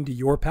someone into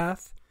your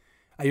path.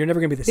 You're never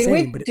going to be the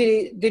same.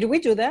 Did we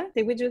do that?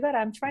 Did we do that?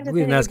 I'm trying to think.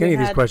 We didn't ask any of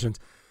these questions.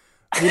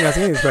 That's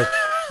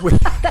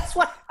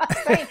what I'm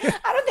saying.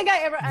 I don't think I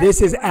ever asked.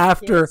 This is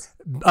after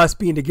us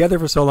being together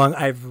for so long.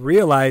 I've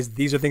realized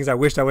these are things I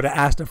wished I would have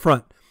asked up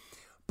front.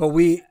 But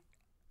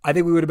I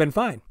think we would have been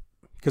fine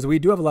because we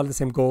do have a lot of the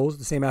same goals,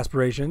 the same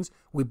aspirations.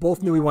 We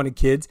both knew we wanted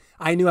kids.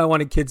 I knew I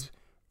wanted kids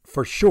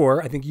for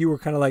sure. I think you were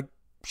kind of like,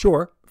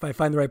 sure, if I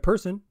find the right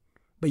person.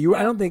 But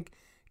I don't think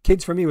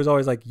kids for me was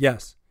always like,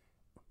 yes,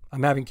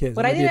 I'm having kids.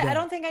 But I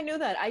don't think I knew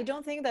that. I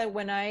don't think that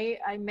when I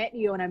met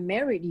you and I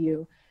married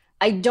you,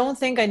 I don't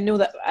think I knew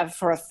that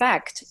for a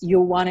fact you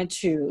wanted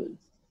to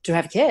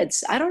have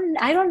kids. I don't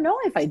know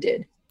if I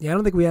did. Yeah, I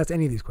don't think we asked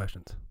any of these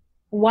questions.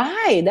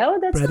 Why? That's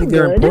but not I think good.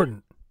 They're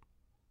important.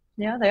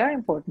 Yeah, they are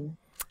important. And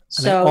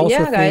so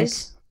yeah,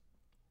 guys.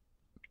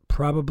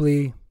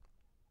 Probably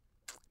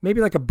maybe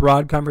like a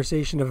broad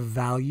conversation of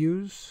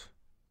values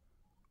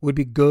would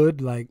be good,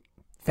 like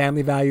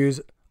family values,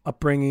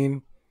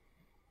 upbringing.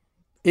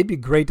 It'd be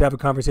great to have a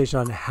conversation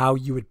on how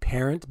you would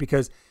parent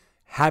because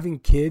having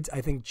kids,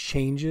 I think,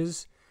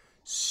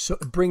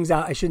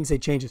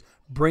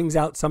 brings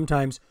out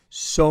sometimes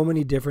so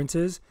many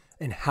differences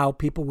in how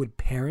people would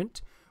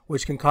parent,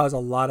 which can cause a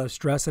lot of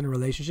stress in a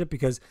relationship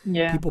because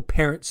people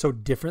parent so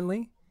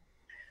differently.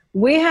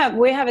 We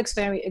have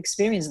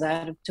experienced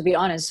that, to be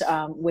honest,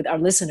 with our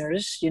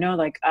listeners. You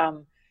know,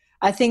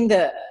 I think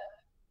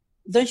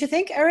don't you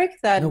think, Eric,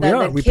 that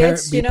we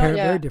kids, parent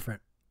very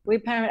different. We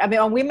parent. I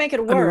mean, we make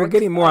it work. I mean, we're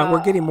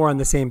getting more on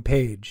the same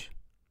page.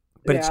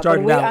 But it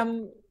started out.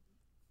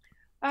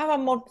 I have a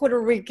more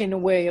Puerto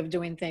Rican way of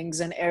doing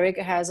things, and Eric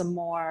has a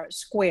more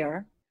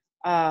square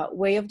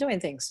way of doing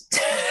things.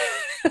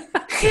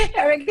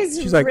 Eric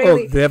is She's like,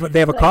 really, oh, they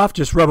have a cough.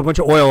 Just rub a bunch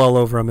of oil all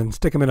over them and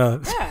stick them in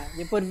a. Yeah,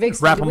 you put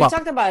Vicks. Wrap 'em we up.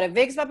 talked about it.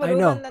 Vicks, I know.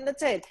 Vaporub, and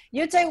that's it.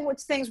 You take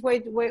things way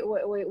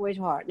too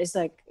hard. It's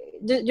like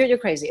you're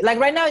crazy. Like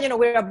right now,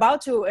 we're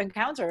about to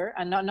encounter,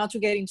 and not to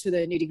get into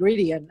the nitty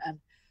gritty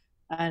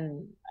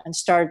and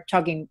start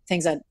talking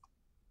things that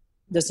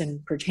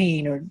doesn't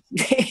pertain or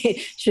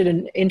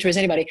shouldn't interest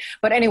anybody.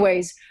 But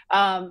anyways,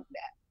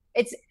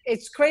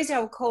 it's crazy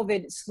how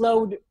COVID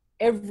slowed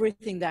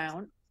everything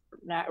down,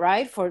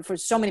 right? For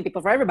so many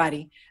people, for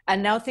everybody.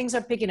 And now things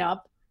are picking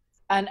up.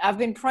 And I've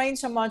been praying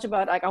so much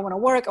about, like, I want to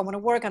work.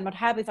 I'm not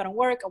happy if I don't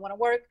work. I want to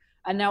work.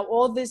 And now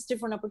all these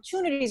different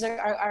opportunities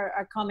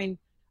are coming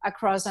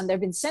across, and they've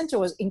been sent to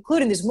us,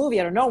 including this movie.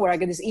 I don't know where I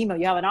get this email.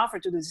 You have an offer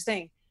to do this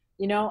thing,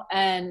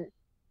 and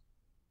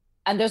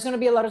there's going to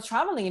be a lot of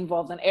traveling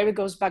involved. And Eric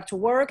goes back to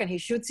work, and he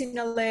shoots in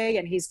LA,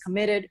 and he's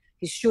committed.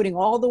 He's shooting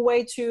all the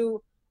way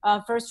to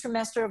first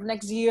trimester of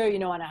next year,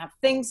 and I have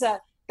things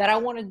that I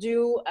want to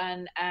do.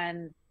 And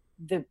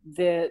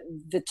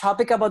the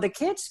topic about the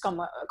kids come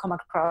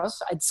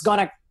across. It's going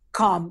to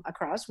come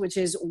across, which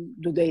is,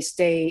 do they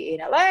stay in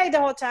LA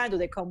the whole time? Do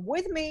they come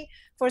with me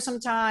for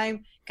some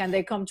time? Can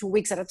they come 2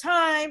 weeks at a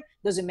time?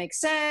 Does it make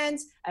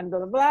sense? And blah,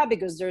 blah, blah,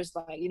 because there's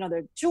there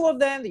are two of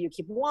them. Do you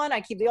keep one? I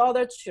keep the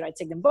other. Should I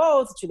take them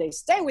both? Should they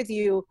stay with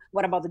you?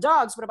 What about the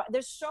dogs?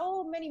 There's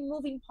so many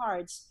moving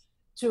parts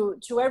to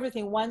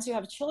everything once you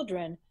have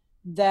children,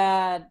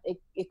 that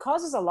it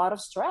causes a lot of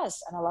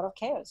stress and a lot of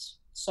chaos.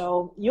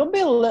 So you'll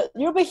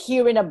be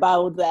hearing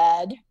about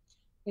that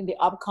in the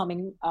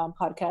upcoming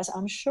podcast,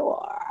 I'm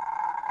sure.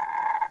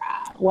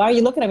 Why are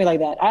you looking at me like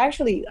that?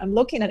 I'm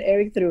looking at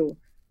Eric through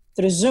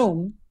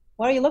Zoom.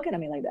 Why are you looking at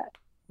me like that?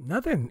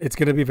 Nothing. It's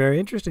going to be very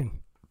interesting.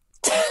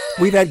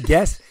 We've had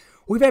guests.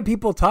 We've had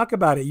people talk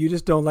about it. You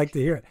just don't like to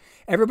hear it.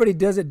 Everybody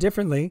does it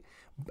differently,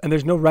 and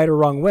there's no right or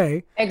wrong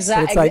way.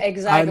 Exactly.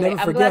 Exactly.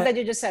 I'm glad that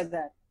you just said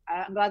that.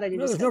 I'm glad that you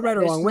just said that. There's no right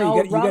or wrong way.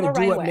 You got to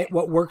do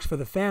what works for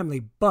the family,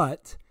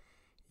 but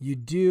you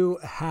do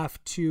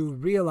have to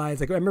realize,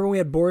 like, I remember when we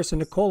had Boris and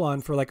Nicole on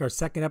for like our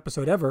second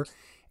episode ever,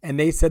 and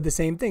they said the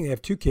same thing. They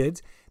have 2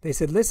 kids. They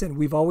said, listen,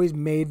 we've always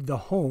made the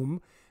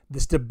home, the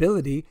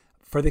stability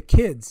for the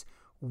kids.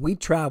 We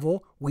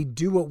travel, we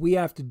do what we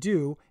have to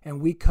do,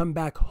 and we come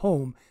back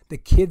home. The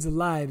kids'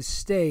 lives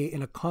stay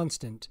in a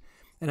constant.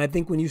 And I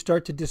think when you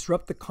start to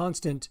disrupt the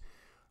constant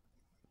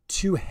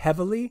too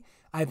heavily,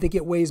 I think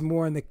it weighs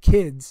more on the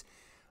kids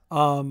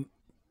than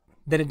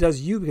it does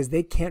you, because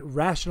they can't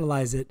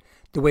rationalize it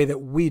the way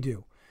that we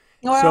do.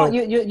 Well, so,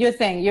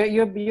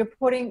 you're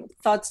putting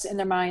thoughts in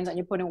their minds, and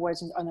you're putting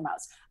words on their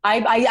mouths.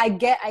 I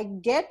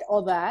get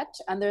all that,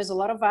 and there's a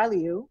lot of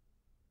value,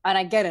 and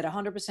I get it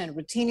 100%.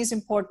 Routine is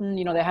important.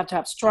 They have to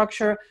have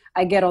structure.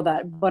 I get all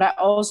that, but I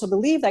also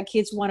believe that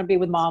kids want to be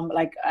with mom,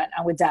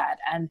 and with dad.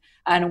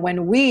 And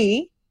when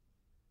we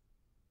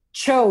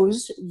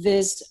chose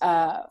this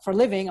for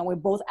living, and we're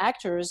both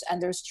actors,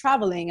 and there's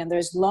traveling, and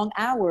there's long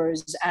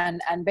hours,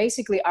 and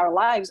basically our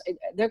lives,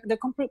 they're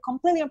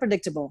completely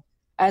unpredictable.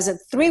 As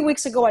of 3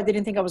 weeks ago, I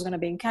didn't think I was going to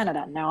be in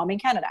Canada. Now I'm in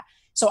Canada.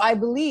 So I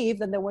believe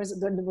that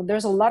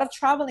there's a lot of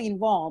traveling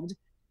involved.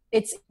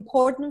 It's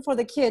important for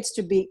the kids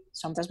to be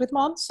sometimes with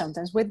mom,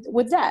 sometimes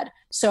with dad.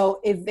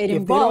 So if it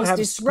involves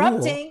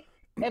disrupting,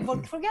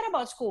 forget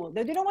about school.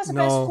 Do you know what's the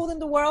best school in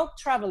the world?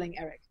 Traveling,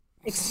 Eric.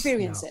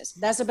 Experiences.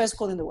 That's the best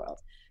school in the world.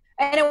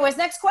 Anyways,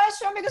 next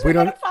question, because we're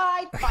going to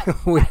fight.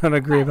 We don't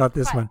agree about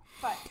this one.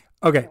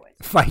 Okay. Anyways.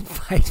 Fight.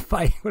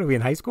 What are we,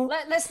 in high school?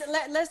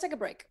 Let's take a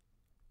break.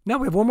 No,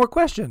 we have one more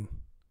question.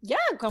 Yeah,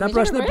 stop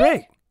rushing the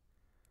break.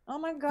 Oh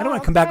my God. I don't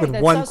want to come back with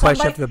one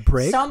question after the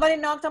break. Somebody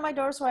knocked on my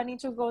door, so I need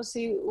to go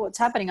see what's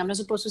happening. I'm not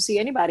supposed to see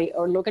anybody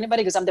or look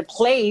anybody because I'm the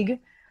plague.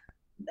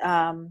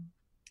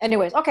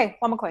 Anyways, okay,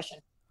 one more question.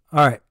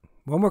 All right,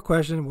 one more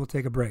question. We'll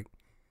take a break.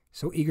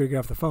 So eager to get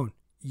off the phone.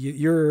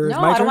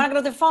 No, I don't want to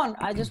go to the phone.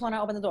 I just want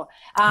to open the door.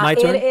 My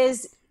turn? It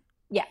is,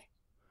 yeah.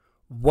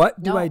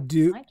 What do I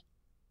do? I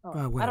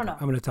don't know.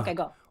 I'm going to talk. Okay,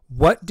 go.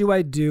 What do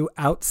I do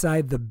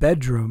outside the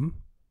bedroom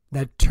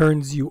that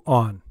turns you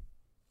on?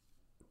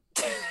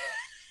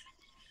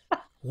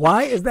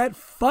 Why is that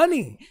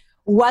funny?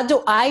 What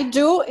do I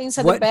do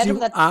inside the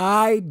bedroom? What do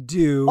I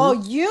do?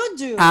 Oh, you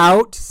do.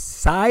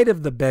 Outside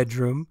of the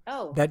bedroom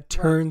that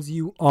turns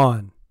you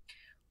on.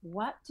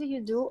 What do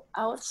you do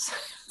outside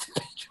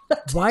the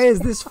bedroom? Why is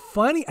this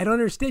funny? I don't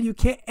understand. You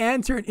can't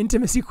answer an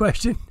intimacy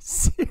question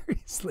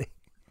seriously.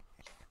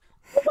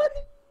 What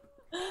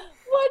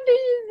do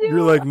you do?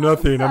 You're like,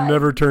 nothing. I'm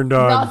never turned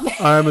on.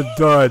 Nothing. I'm a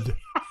dud.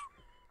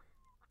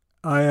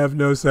 I have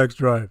no sex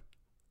drive.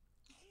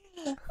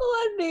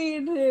 What do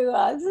you do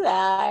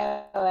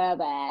outside of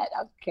that?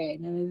 Okay,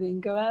 let me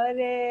think about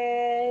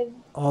it.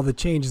 All the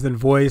changes in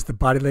voice, the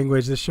body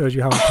language, this shows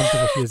you how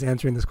uncomfortable she is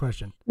answering this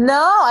question.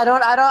 No, I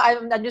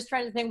don't. I'm just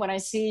trying to think, when I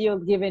see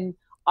you giving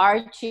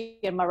Archie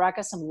and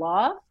Maraca some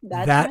love,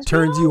 that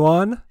turns you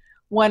on?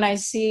 When I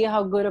see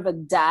how good of a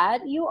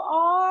dad you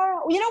are.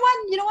 You know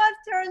what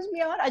turns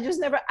me on? I just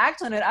never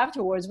act on it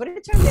afterwards, but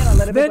it turns me on a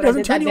little bit. That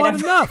doesn't turn you on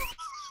enough.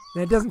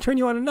 And it doesn't turn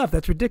you on enough.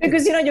 That's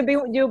ridiculous. Because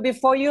you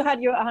before you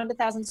had your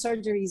 100,000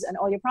 surgeries and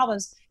all your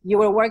problems, you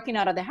were working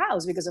out of the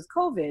house because of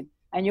COVID,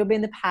 and you'll be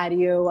in the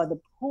patio, and the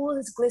pool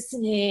is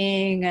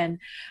glistening, and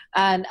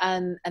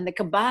the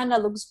cabana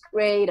looks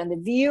great, and the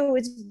view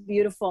is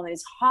beautiful, and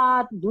it's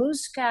hot, blue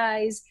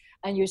skies,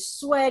 and you're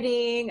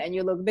sweating, and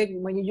you look big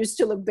when you used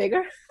to look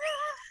bigger.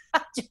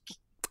 I'm joking.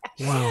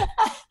 Wow.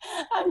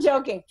 I'm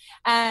joking.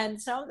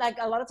 And so, like,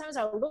 a lot of times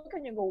I'll look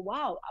and you go,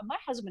 wow, my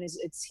husband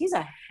he's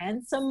a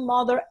handsome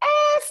mother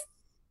F.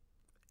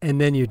 And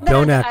then you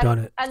don't act on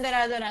it. And then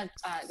I don't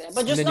act.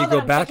 But just and then know you go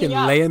that I'm back and checking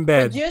you lay out. in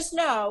bed. But just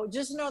know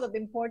that the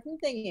important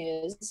thing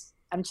is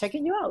I'm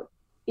checking you out.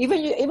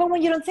 Even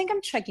when you don't think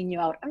I'm checking you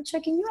out, I'm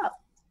checking you out.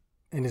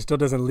 And it still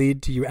doesn't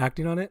lead to you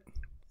acting on it?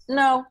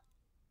 No.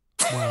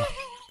 Wow.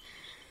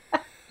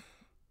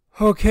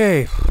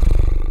 Okay.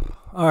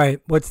 All right.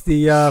 What's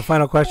the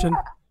final question?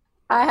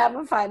 I have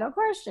a final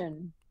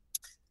question.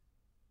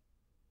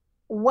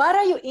 What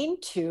are you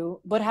into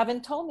but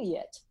haven't told me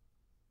yet?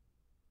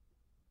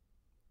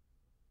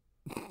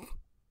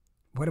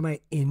 What am I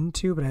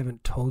into but I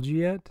haven't told you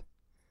yet?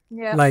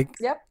 Yeah. Like.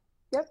 Yep.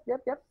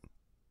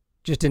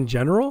 Just in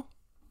general?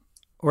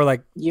 Or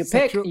like. You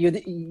sexual?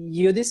 pick.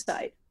 You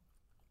decide.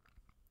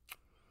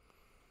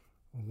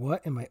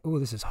 What am I? Oh,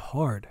 this is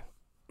hard.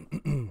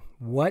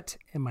 What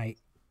am I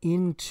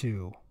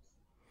into?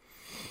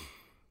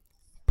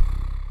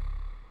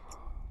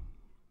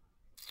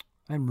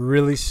 I'm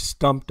really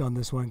stumped on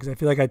this one because I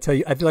feel like I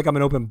feel like I'm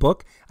an open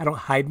book. I don't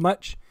hide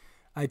much.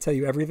 I tell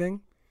you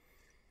everything.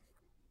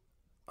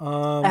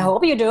 I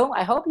hope you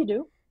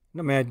do.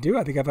 No, man, I do.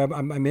 I think if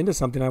I'm into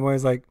something, I'm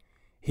always like,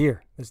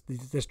 here,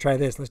 let's try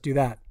this. Let's do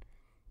that.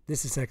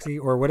 This is sexy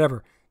or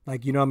whatever.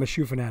 Like, I'm a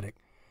shoe fanatic.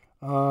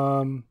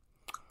 A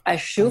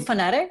shoe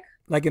fanatic?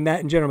 Like in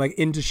general, like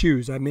into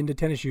shoes. I'm into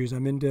tennis shoes.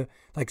 I'm into,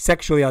 like,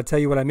 sexually, I'll tell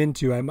you what I'm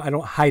into. I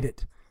don't hide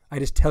it. I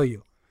just tell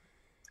you.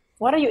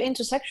 What are you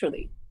into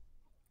sexually?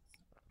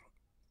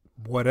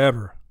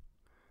 Whatever.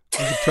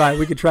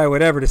 We could try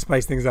whatever to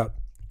spice things up.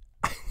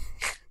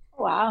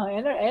 Wow,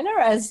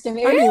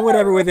 interesting. I mean,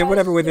 whatever within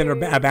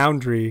a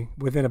boundary.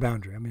 Within a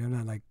boundary. I mean, I'm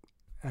not like,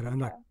 I'm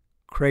not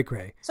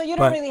cray. So you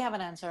don't really have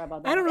an answer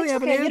about that. I don't really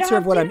have an answer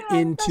of what I'm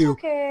into.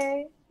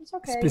 It's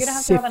okay.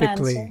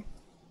 Specifically.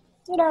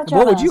 You don't have to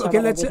What have would an you? answer Okay,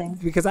 about let's everything.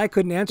 because I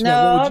couldn't answer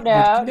that. What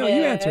would you? No,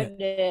 you answer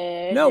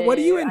it. No, what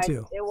are you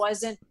into? It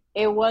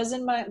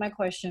wasn't my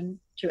question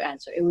to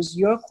answer. It was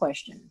your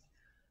question.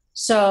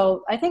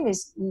 So I think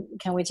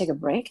can we take a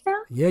break now?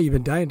 Yeah, you've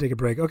been dying to take a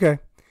break. Okay,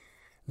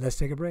 let's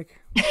take a break.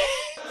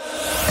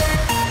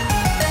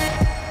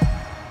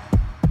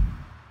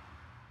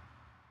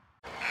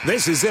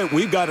 This is it.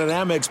 We've got an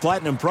Amex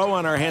Platinum Pro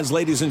on our hands,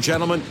 ladies and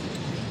gentlemen.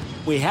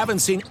 We haven't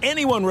seen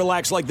anyone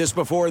relax like this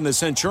before in the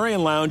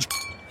Centurion Lounge.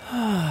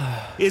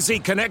 Is he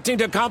connecting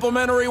to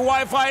complimentary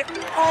Wi-Fi?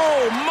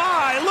 Oh,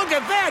 my. Look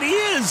at that. He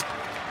is.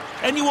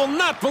 And you will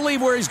not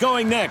believe where he's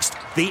going next.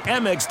 The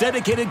Amex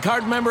dedicated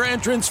card member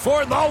entrance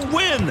for the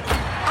win.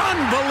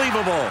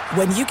 Unbelievable.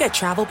 When you get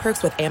travel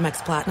perks with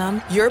Amex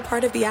Platinum, you're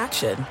part of the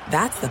action.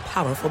 That's the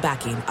powerful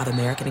backing of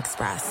American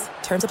Express.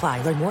 Terms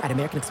apply. Learn more at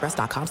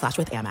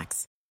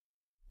americanexpress.com/withAmex.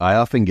 I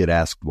often get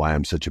asked why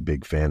I'm such a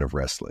big fan of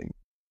wrestling.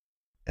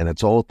 And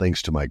it's all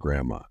thanks to my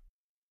grandma.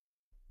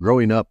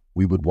 Growing up,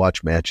 we would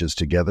watch matches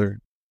together,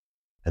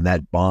 and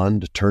that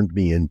bond turned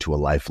me into a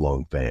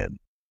lifelong fan.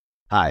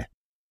 Hi,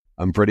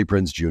 I'm Freddie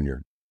Prinze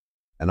Jr.,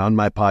 and on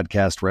my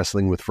podcast,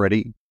 Wrestling with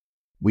Freddie,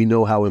 we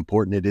know how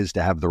important it is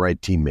to have the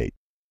right teammate,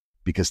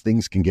 because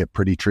things can get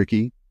pretty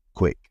tricky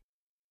quick.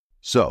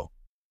 So,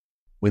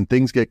 when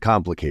things get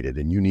complicated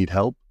and you need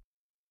help,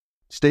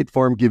 State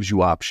Farm gives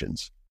you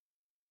options.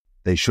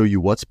 They show you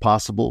what's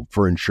possible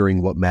for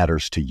ensuring what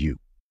matters to you.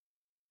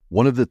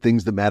 One of the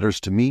things that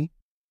matters to me,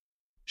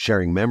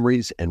 sharing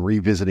memories and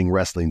revisiting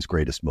wrestling's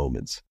greatest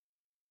moments.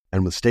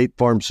 And with State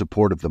Farm's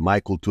support of the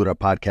My Cultura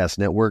Podcast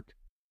Network,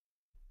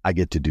 I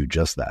get to do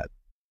just that.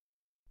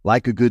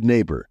 Like a good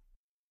neighbor,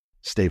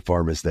 State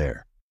Farm is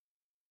there.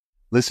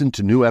 Listen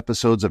to new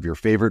episodes of your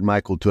favorite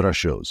My Cultura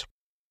shows,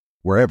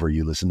 wherever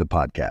you listen to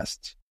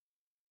podcasts.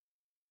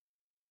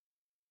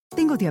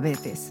 Tengo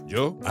diabetes.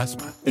 Yo,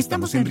 asma.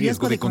 Estamos en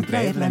riesgo de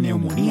contraer la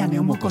neumonía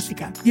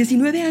neumocócica.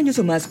 19 años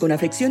o más con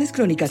afecciones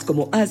crónicas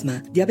como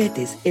asma,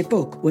 diabetes,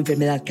 EPOC o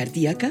enfermedad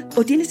cardíaca,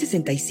 o tienes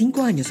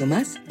 65 años o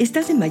más,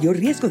 estás en mayor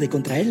riesgo de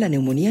contraer la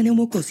neumonía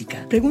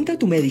neumocócica. Pregunta a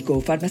tu médico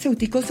o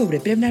farmacéutico sobre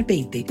Prevnar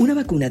 20, una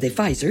vacuna de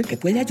Pfizer que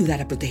puede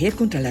ayudar a proteger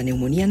contra la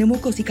neumonía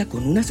neumocócica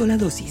con una sola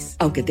dosis.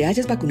 Aunque te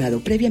hayas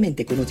vacunado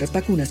previamente con otras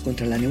vacunas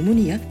contra la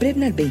neumonía,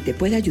 Prevnar 20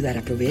 puede ayudar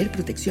a proveer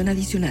protección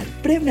adicional.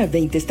 Prevnar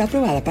 20 está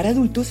aprobada para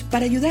adultos Plus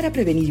para ayudar a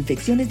prevenir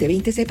infecciones de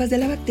 20 cepas de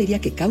la bacteria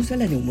que causa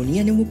la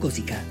neumonía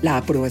neumocócica. La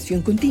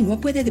aprobación continua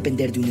puede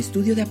depender de un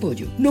estudio de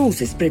apoyo. No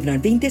uses Prevnar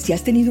 20 si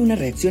has tenido una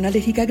reacción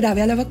alérgica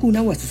grave a la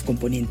vacuna o a sus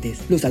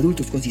componentes. Los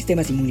adultos con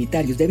sistemas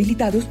inmunitarios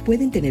debilitados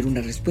pueden tener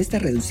una respuesta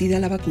reducida a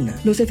la vacuna.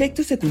 Los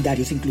efectos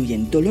secundarios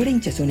incluyen dolor e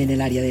hinchazón en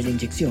el área de la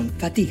inyección,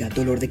 fatiga,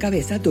 dolor de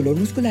cabeza, dolor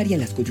muscular y en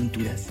las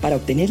coyunturas. Para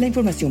obtener la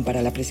información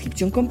para la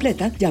prescripción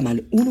completa, llama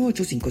al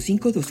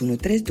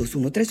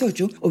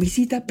 1-855-213-2138 o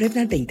visita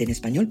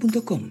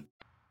Prevnar20enespañol.com.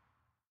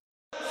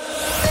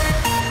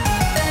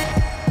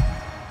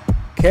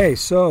 Okay,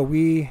 so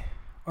we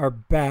are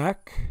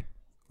back,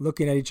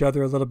 looking at each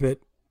other a little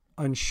bit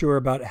unsure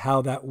about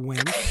how that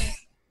went.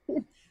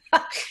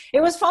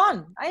 It was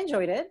fun. I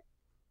enjoyed it.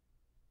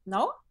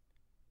 No,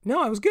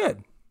 it was good.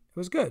 It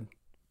was good.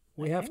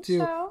 We have to.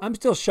 So. I'm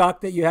still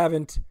shocked that you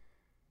haven't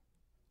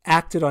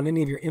acted on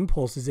any of your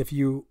impulses if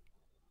you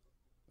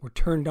were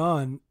turned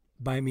on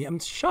by me. I'm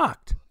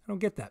shocked. I don't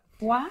get that.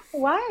 Why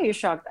are you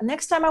shocked?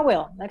 Next time I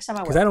will.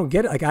 Because I don't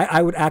get it. Like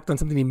I would act on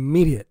something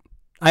immediate.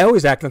 I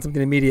always act on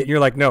something immediate. And you're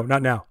like, no,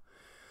 not now.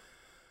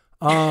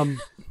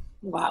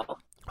 Wow.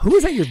 Who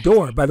was at your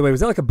door, by the way?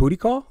 Was that like a booty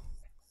call?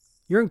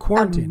 You're in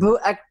quarantine.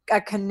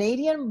 A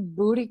Canadian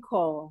booty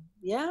call.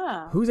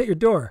 Yeah. Who's at your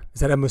door?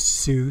 Is that a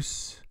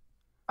masseuse?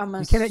 A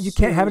masseuse. You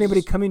can't have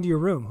anybody come into your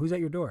room. Who's at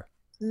your door?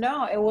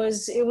 No, it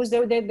was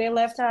they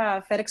left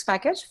a FedEx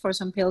package for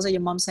some pills that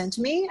your mom sent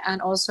to me,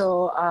 and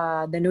also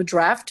the new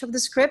draft of the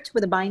script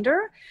with a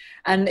binder.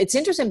 And it's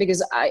interesting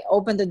because I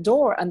opened the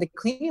door and the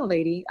cleaning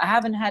lady, I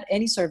haven't had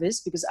any service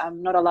because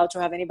I'm not allowed to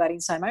have anybody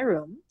inside my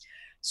room.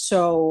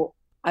 So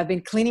I've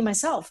been cleaning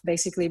myself,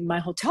 basically my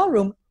hotel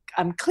room.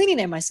 I'm cleaning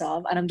it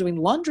myself and I'm doing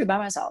laundry by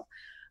myself.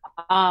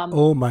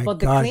 Oh my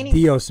God,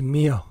 Dios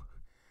mío.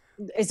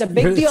 It's a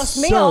big Dios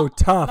mío. So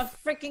tough.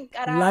 I'm freaking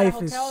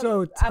Life is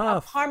so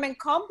tough. Apartment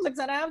complex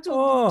and I have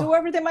to do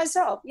everything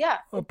myself. Yeah.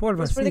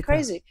 It's really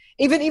crazy.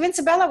 Even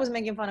Sabella was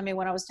making fun of me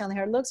when I was telling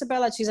her, look,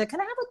 Sabella, she's like,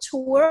 can I have a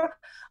tour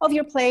of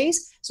your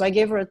place? So I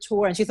gave her a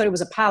tour and she thought it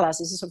was a palace.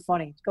 This is so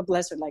funny. God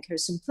bless her. Like her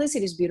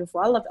simplicity is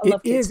beautiful. I love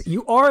kids.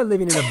 You are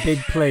living in a big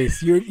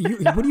place. What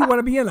do you want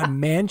to be in? A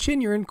mansion?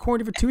 You're in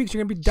quarantine for 2 weeks.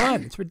 You're going to be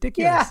done. It's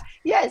ridiculous. Yeah.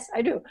 Yes,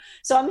 I do.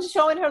 So I'm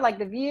showing her like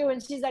the view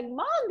and she's like,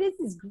 Mom, this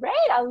is great.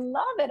 I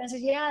love it. I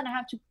said, yeah, and I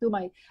have to do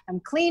I'm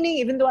cleaning,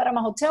 even though I'm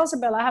a hotel,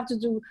 Sabella, I have to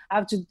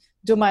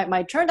do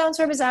my turn down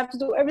service. I have to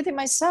do everything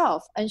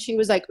myself. And she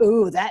was like,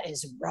 ooh, that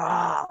is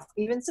rough.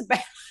 Even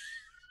Sabella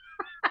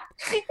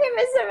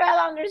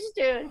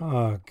understood.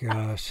 Oh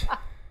gosh.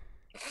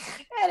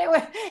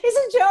 Anyway,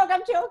 it's a joke.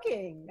 I'm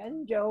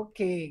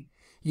joking.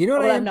 You know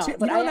what well, I'm into?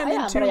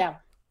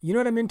 You know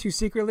what I'm into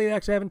secretly that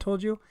actually I haven't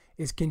told you?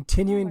 Is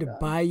continuing to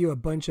buy you a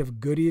bunch of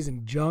goodies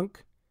and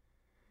junk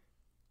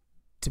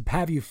to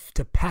have you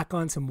to pack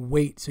on some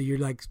weight so you're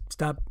like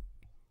stop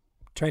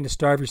trying to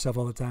starve yourself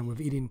all the time with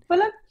eating. But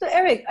look,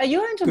 Eric, are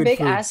you into big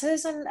food.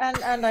 Asses and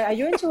are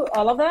you into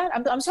all of that?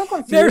 I'm so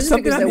confused. There's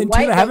something I'm into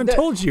that I haven't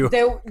told you.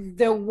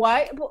 The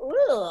white,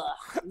 you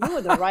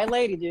were the right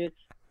lady, dude.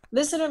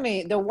 Listen to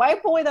me. The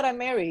white boy that I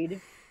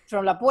married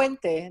from La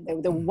Puente,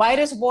 the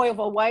whitest boy of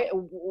all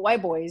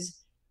white boys.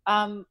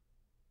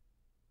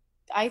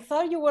 I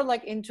thought you were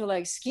like into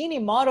like skinny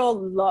model,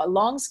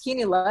 long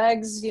skinny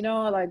legs, you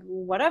know, like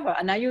whatever.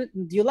 And now do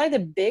you like the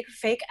big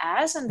fake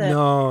ass and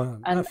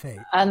not fake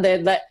and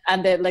the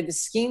like the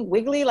skin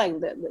wiggly like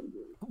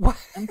what?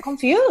 I'm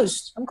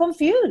confused.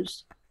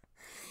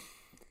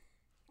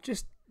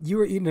 Just you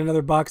were eating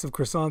another box of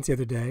croissants the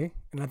other day,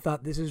 and I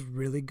thought this is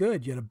really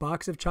good. You had a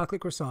box of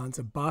chocolate croissants,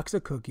 a box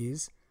of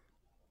cookies.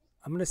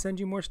 I'm gonna send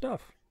you more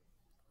stuff.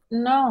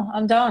 No,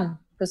 I'm done.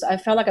 Because I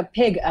felt like a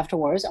pig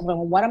afterwards. I'm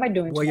going, what am I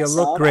doing to myself? You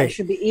look great. I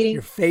should be eating.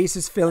 Your face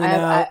is filling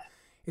out.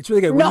 It's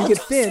really good. When you get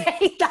thin,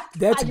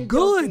 that's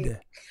good. Joking?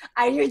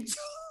 Are you joking?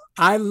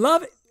 I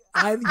love it.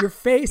 Your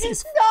face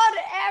is.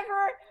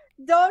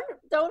 Don't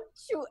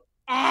you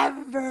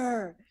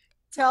ever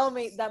tell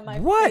me that my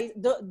face.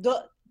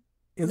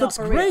 It looks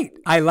great.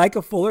 Real. I like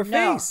a fuller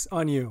face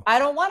on you. I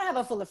don't want to have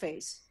a fuller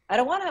face.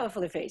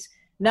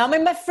 Now I'm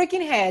in my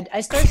freaking head.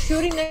 I start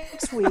shooting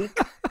next week.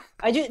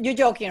 You're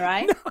joking,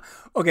 right? No.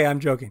 Okay, I'm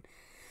joking.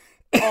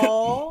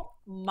 Oh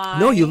my!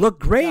 No, you look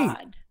great.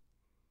 God.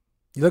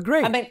 You look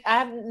great. I mean, I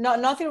have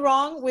nothing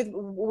wrong with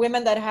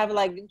women that have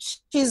like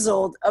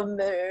chiseled,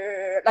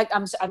 like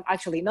I'm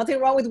actually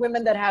nothing wrong with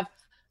women that have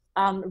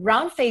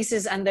round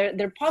faces and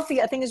they're puffy.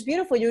 I think it's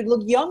beautiful. You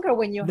look younger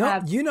when you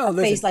have a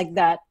face like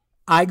that.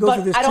 I go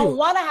through this too. I don't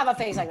want to have a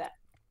face like that.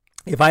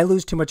 If I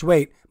lose too much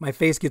weight, my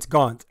face gets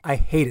gaunt. I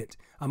hate it.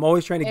 I'm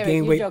always trying to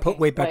gain weight, put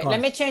weight back on.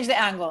 Let me change the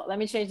angle.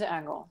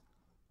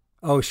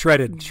 Oh,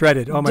 shredded.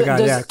 Oh my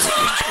God, yeah.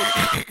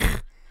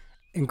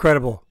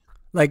 Incredible.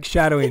 Like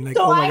shadowing. Like,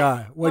 oh my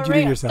God, what'd you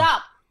do to yourself?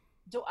 Stop.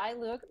 Do I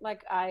look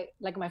like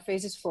my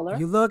face is fuller?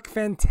 You look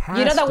fantastic.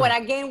 You know that when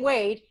I gain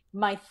weight,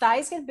 my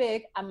thighs get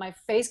big and my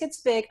face gets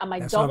big and my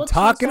double chin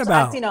starts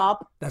acting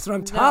up. That's what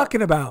I'm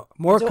talking about.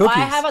 More cookies. Do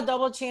I have a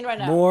double chin right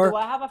now? More do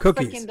I have a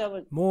cookies. Freaking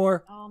double?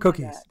 More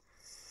cookies.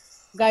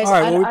 Guys, All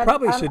right, well, we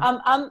probably should.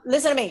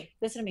 Listen to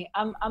me.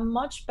 I'm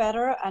much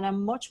better, and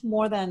I'm much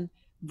more than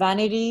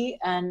vanity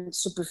and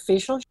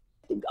superficial.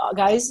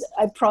 Guys,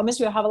 I promise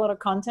you I have a lot of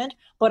content,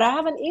 but I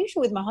have an issue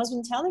with my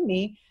husband telling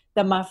me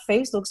that my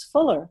face looks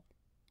fuller.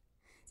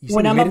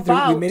 When I'm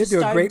about to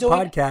start doing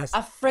podcast,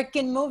 a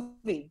freaking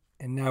movie.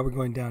 And now we're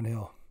going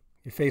downhill.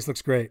 Your face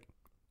looks great.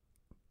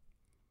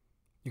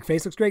 Your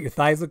face looks great. Your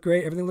thighs look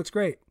great. Everything looks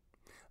great.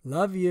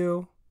 Love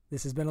you.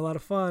 This has been a lot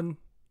of fun.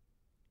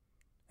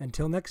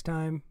 Until next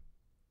time.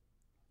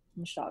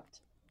 I'm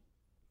shocked.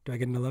 Do I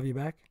get to love you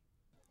back?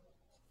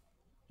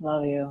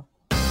 Love you.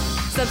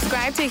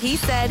 Subscribe to He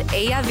Said,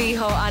 Ella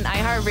Dijo on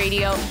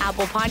iHeartRadio,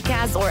 Apple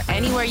Podcasts, or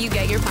anywhere you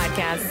get your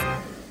podcasts.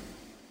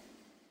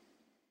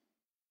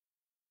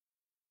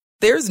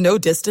 There's no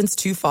distance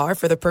too far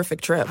for the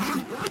perfect trip.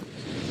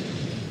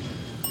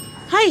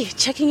 Hi,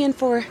 checking in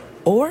for...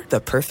 Or the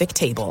perfect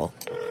table.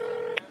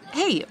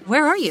 Hey,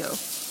 where are you?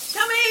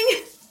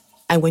 Coming!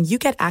 And when you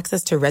get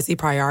access to Resi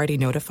Priority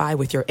Notify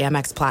with your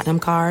Amex Platinum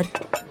card...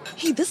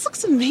 Hey, this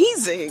looks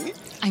amazing.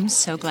 I'm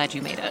so glad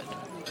you made it.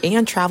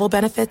 And travel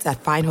benefits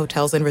at fine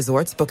hotels and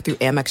resorts booked through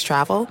Amex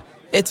Travel,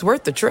 it's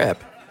worth the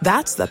trip.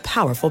 That's the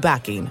powerful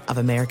backing of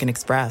American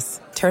Express.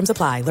 Terms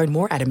apply. Learn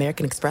more at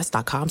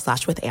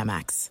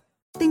americanexpress.com/withAmex.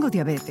 Tengo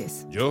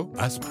diabetes. Yo,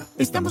 asma.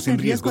 Estamos en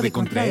riesgo de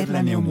contraer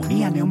la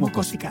neumonía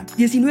neumocócica.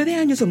 19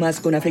 años o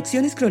más con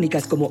afecciones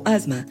crónicas como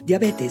asma,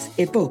 diabetes,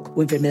 EPOC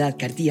o enfermedad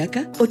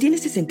cardíaca, o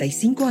tienes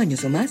 65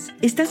 años o más,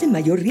 estás en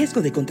mayor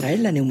riesgo de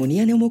contraer la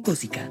neumonía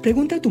neumocócica.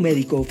 Pregunta a tu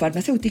médico o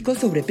farmacéutico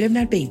sobre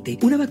Prevnar 20,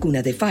 una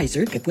vacuna de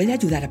Pfizer que puede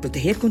ayudar a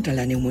proteger contra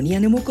la neumonía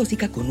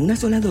neumocócica con una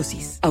sola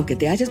dosis. Aunque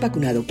te hayas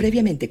vacunado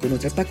previamente con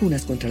otras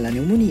vacunas contra la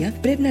neumonía,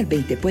 Prevnar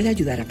 20 puede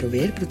ayudar a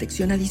proveer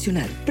protección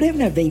adicional.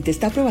 Prevnar 20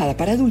 está aprobada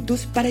para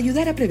adultos para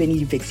ayudar a prevenir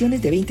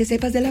infecciones de 20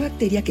 cepas de la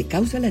bacteria que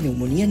causa la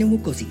neumonía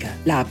neumocócica.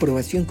 La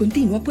aprobación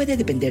continua puede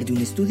depender de un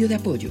estudio de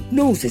apoyo.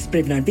 No uses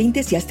Prevnar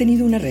 20 si has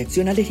tenido una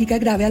reacción alérgica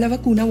grave a la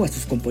vacuna o a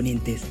sus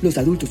componentes. Los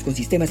adultos con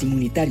sistemas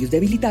inmunitarios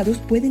debilitados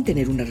pueden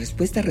tener una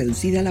respuesta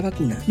reducida a la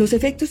vacuna. Los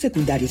efectos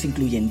secundarios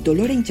incluyen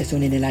dolor e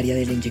hinchazón en el área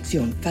de la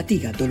inyección,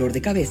 fatiga, dolor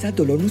de cabeza,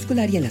 dolor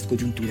muscular y en las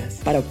coyunturas.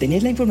 Para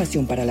obtener la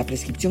información para la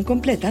prescripción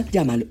completa,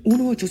 llama al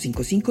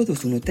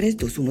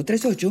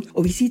 1-855-213-2138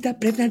 o visita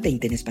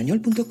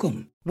Prevnar20enespañol.com.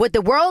 What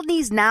the world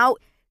needs now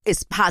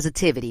is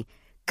positivity.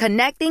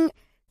 Connecting,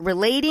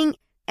 relating,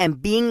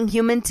 and being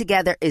human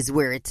together is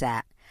where it's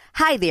at.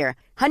 Hi there,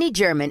 Honey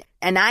German,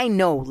 and I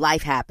know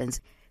life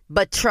happens,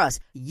 but trust,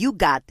 you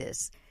got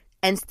this.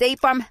 And State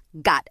Farm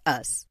got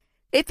us.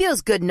 It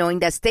feels good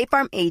knowing that State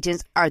Farm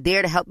agents are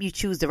there to help you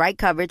choose the right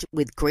coverage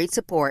with great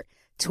support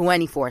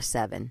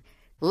 24/7.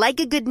 Like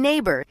a good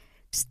neighbor,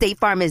 State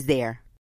Farm is there.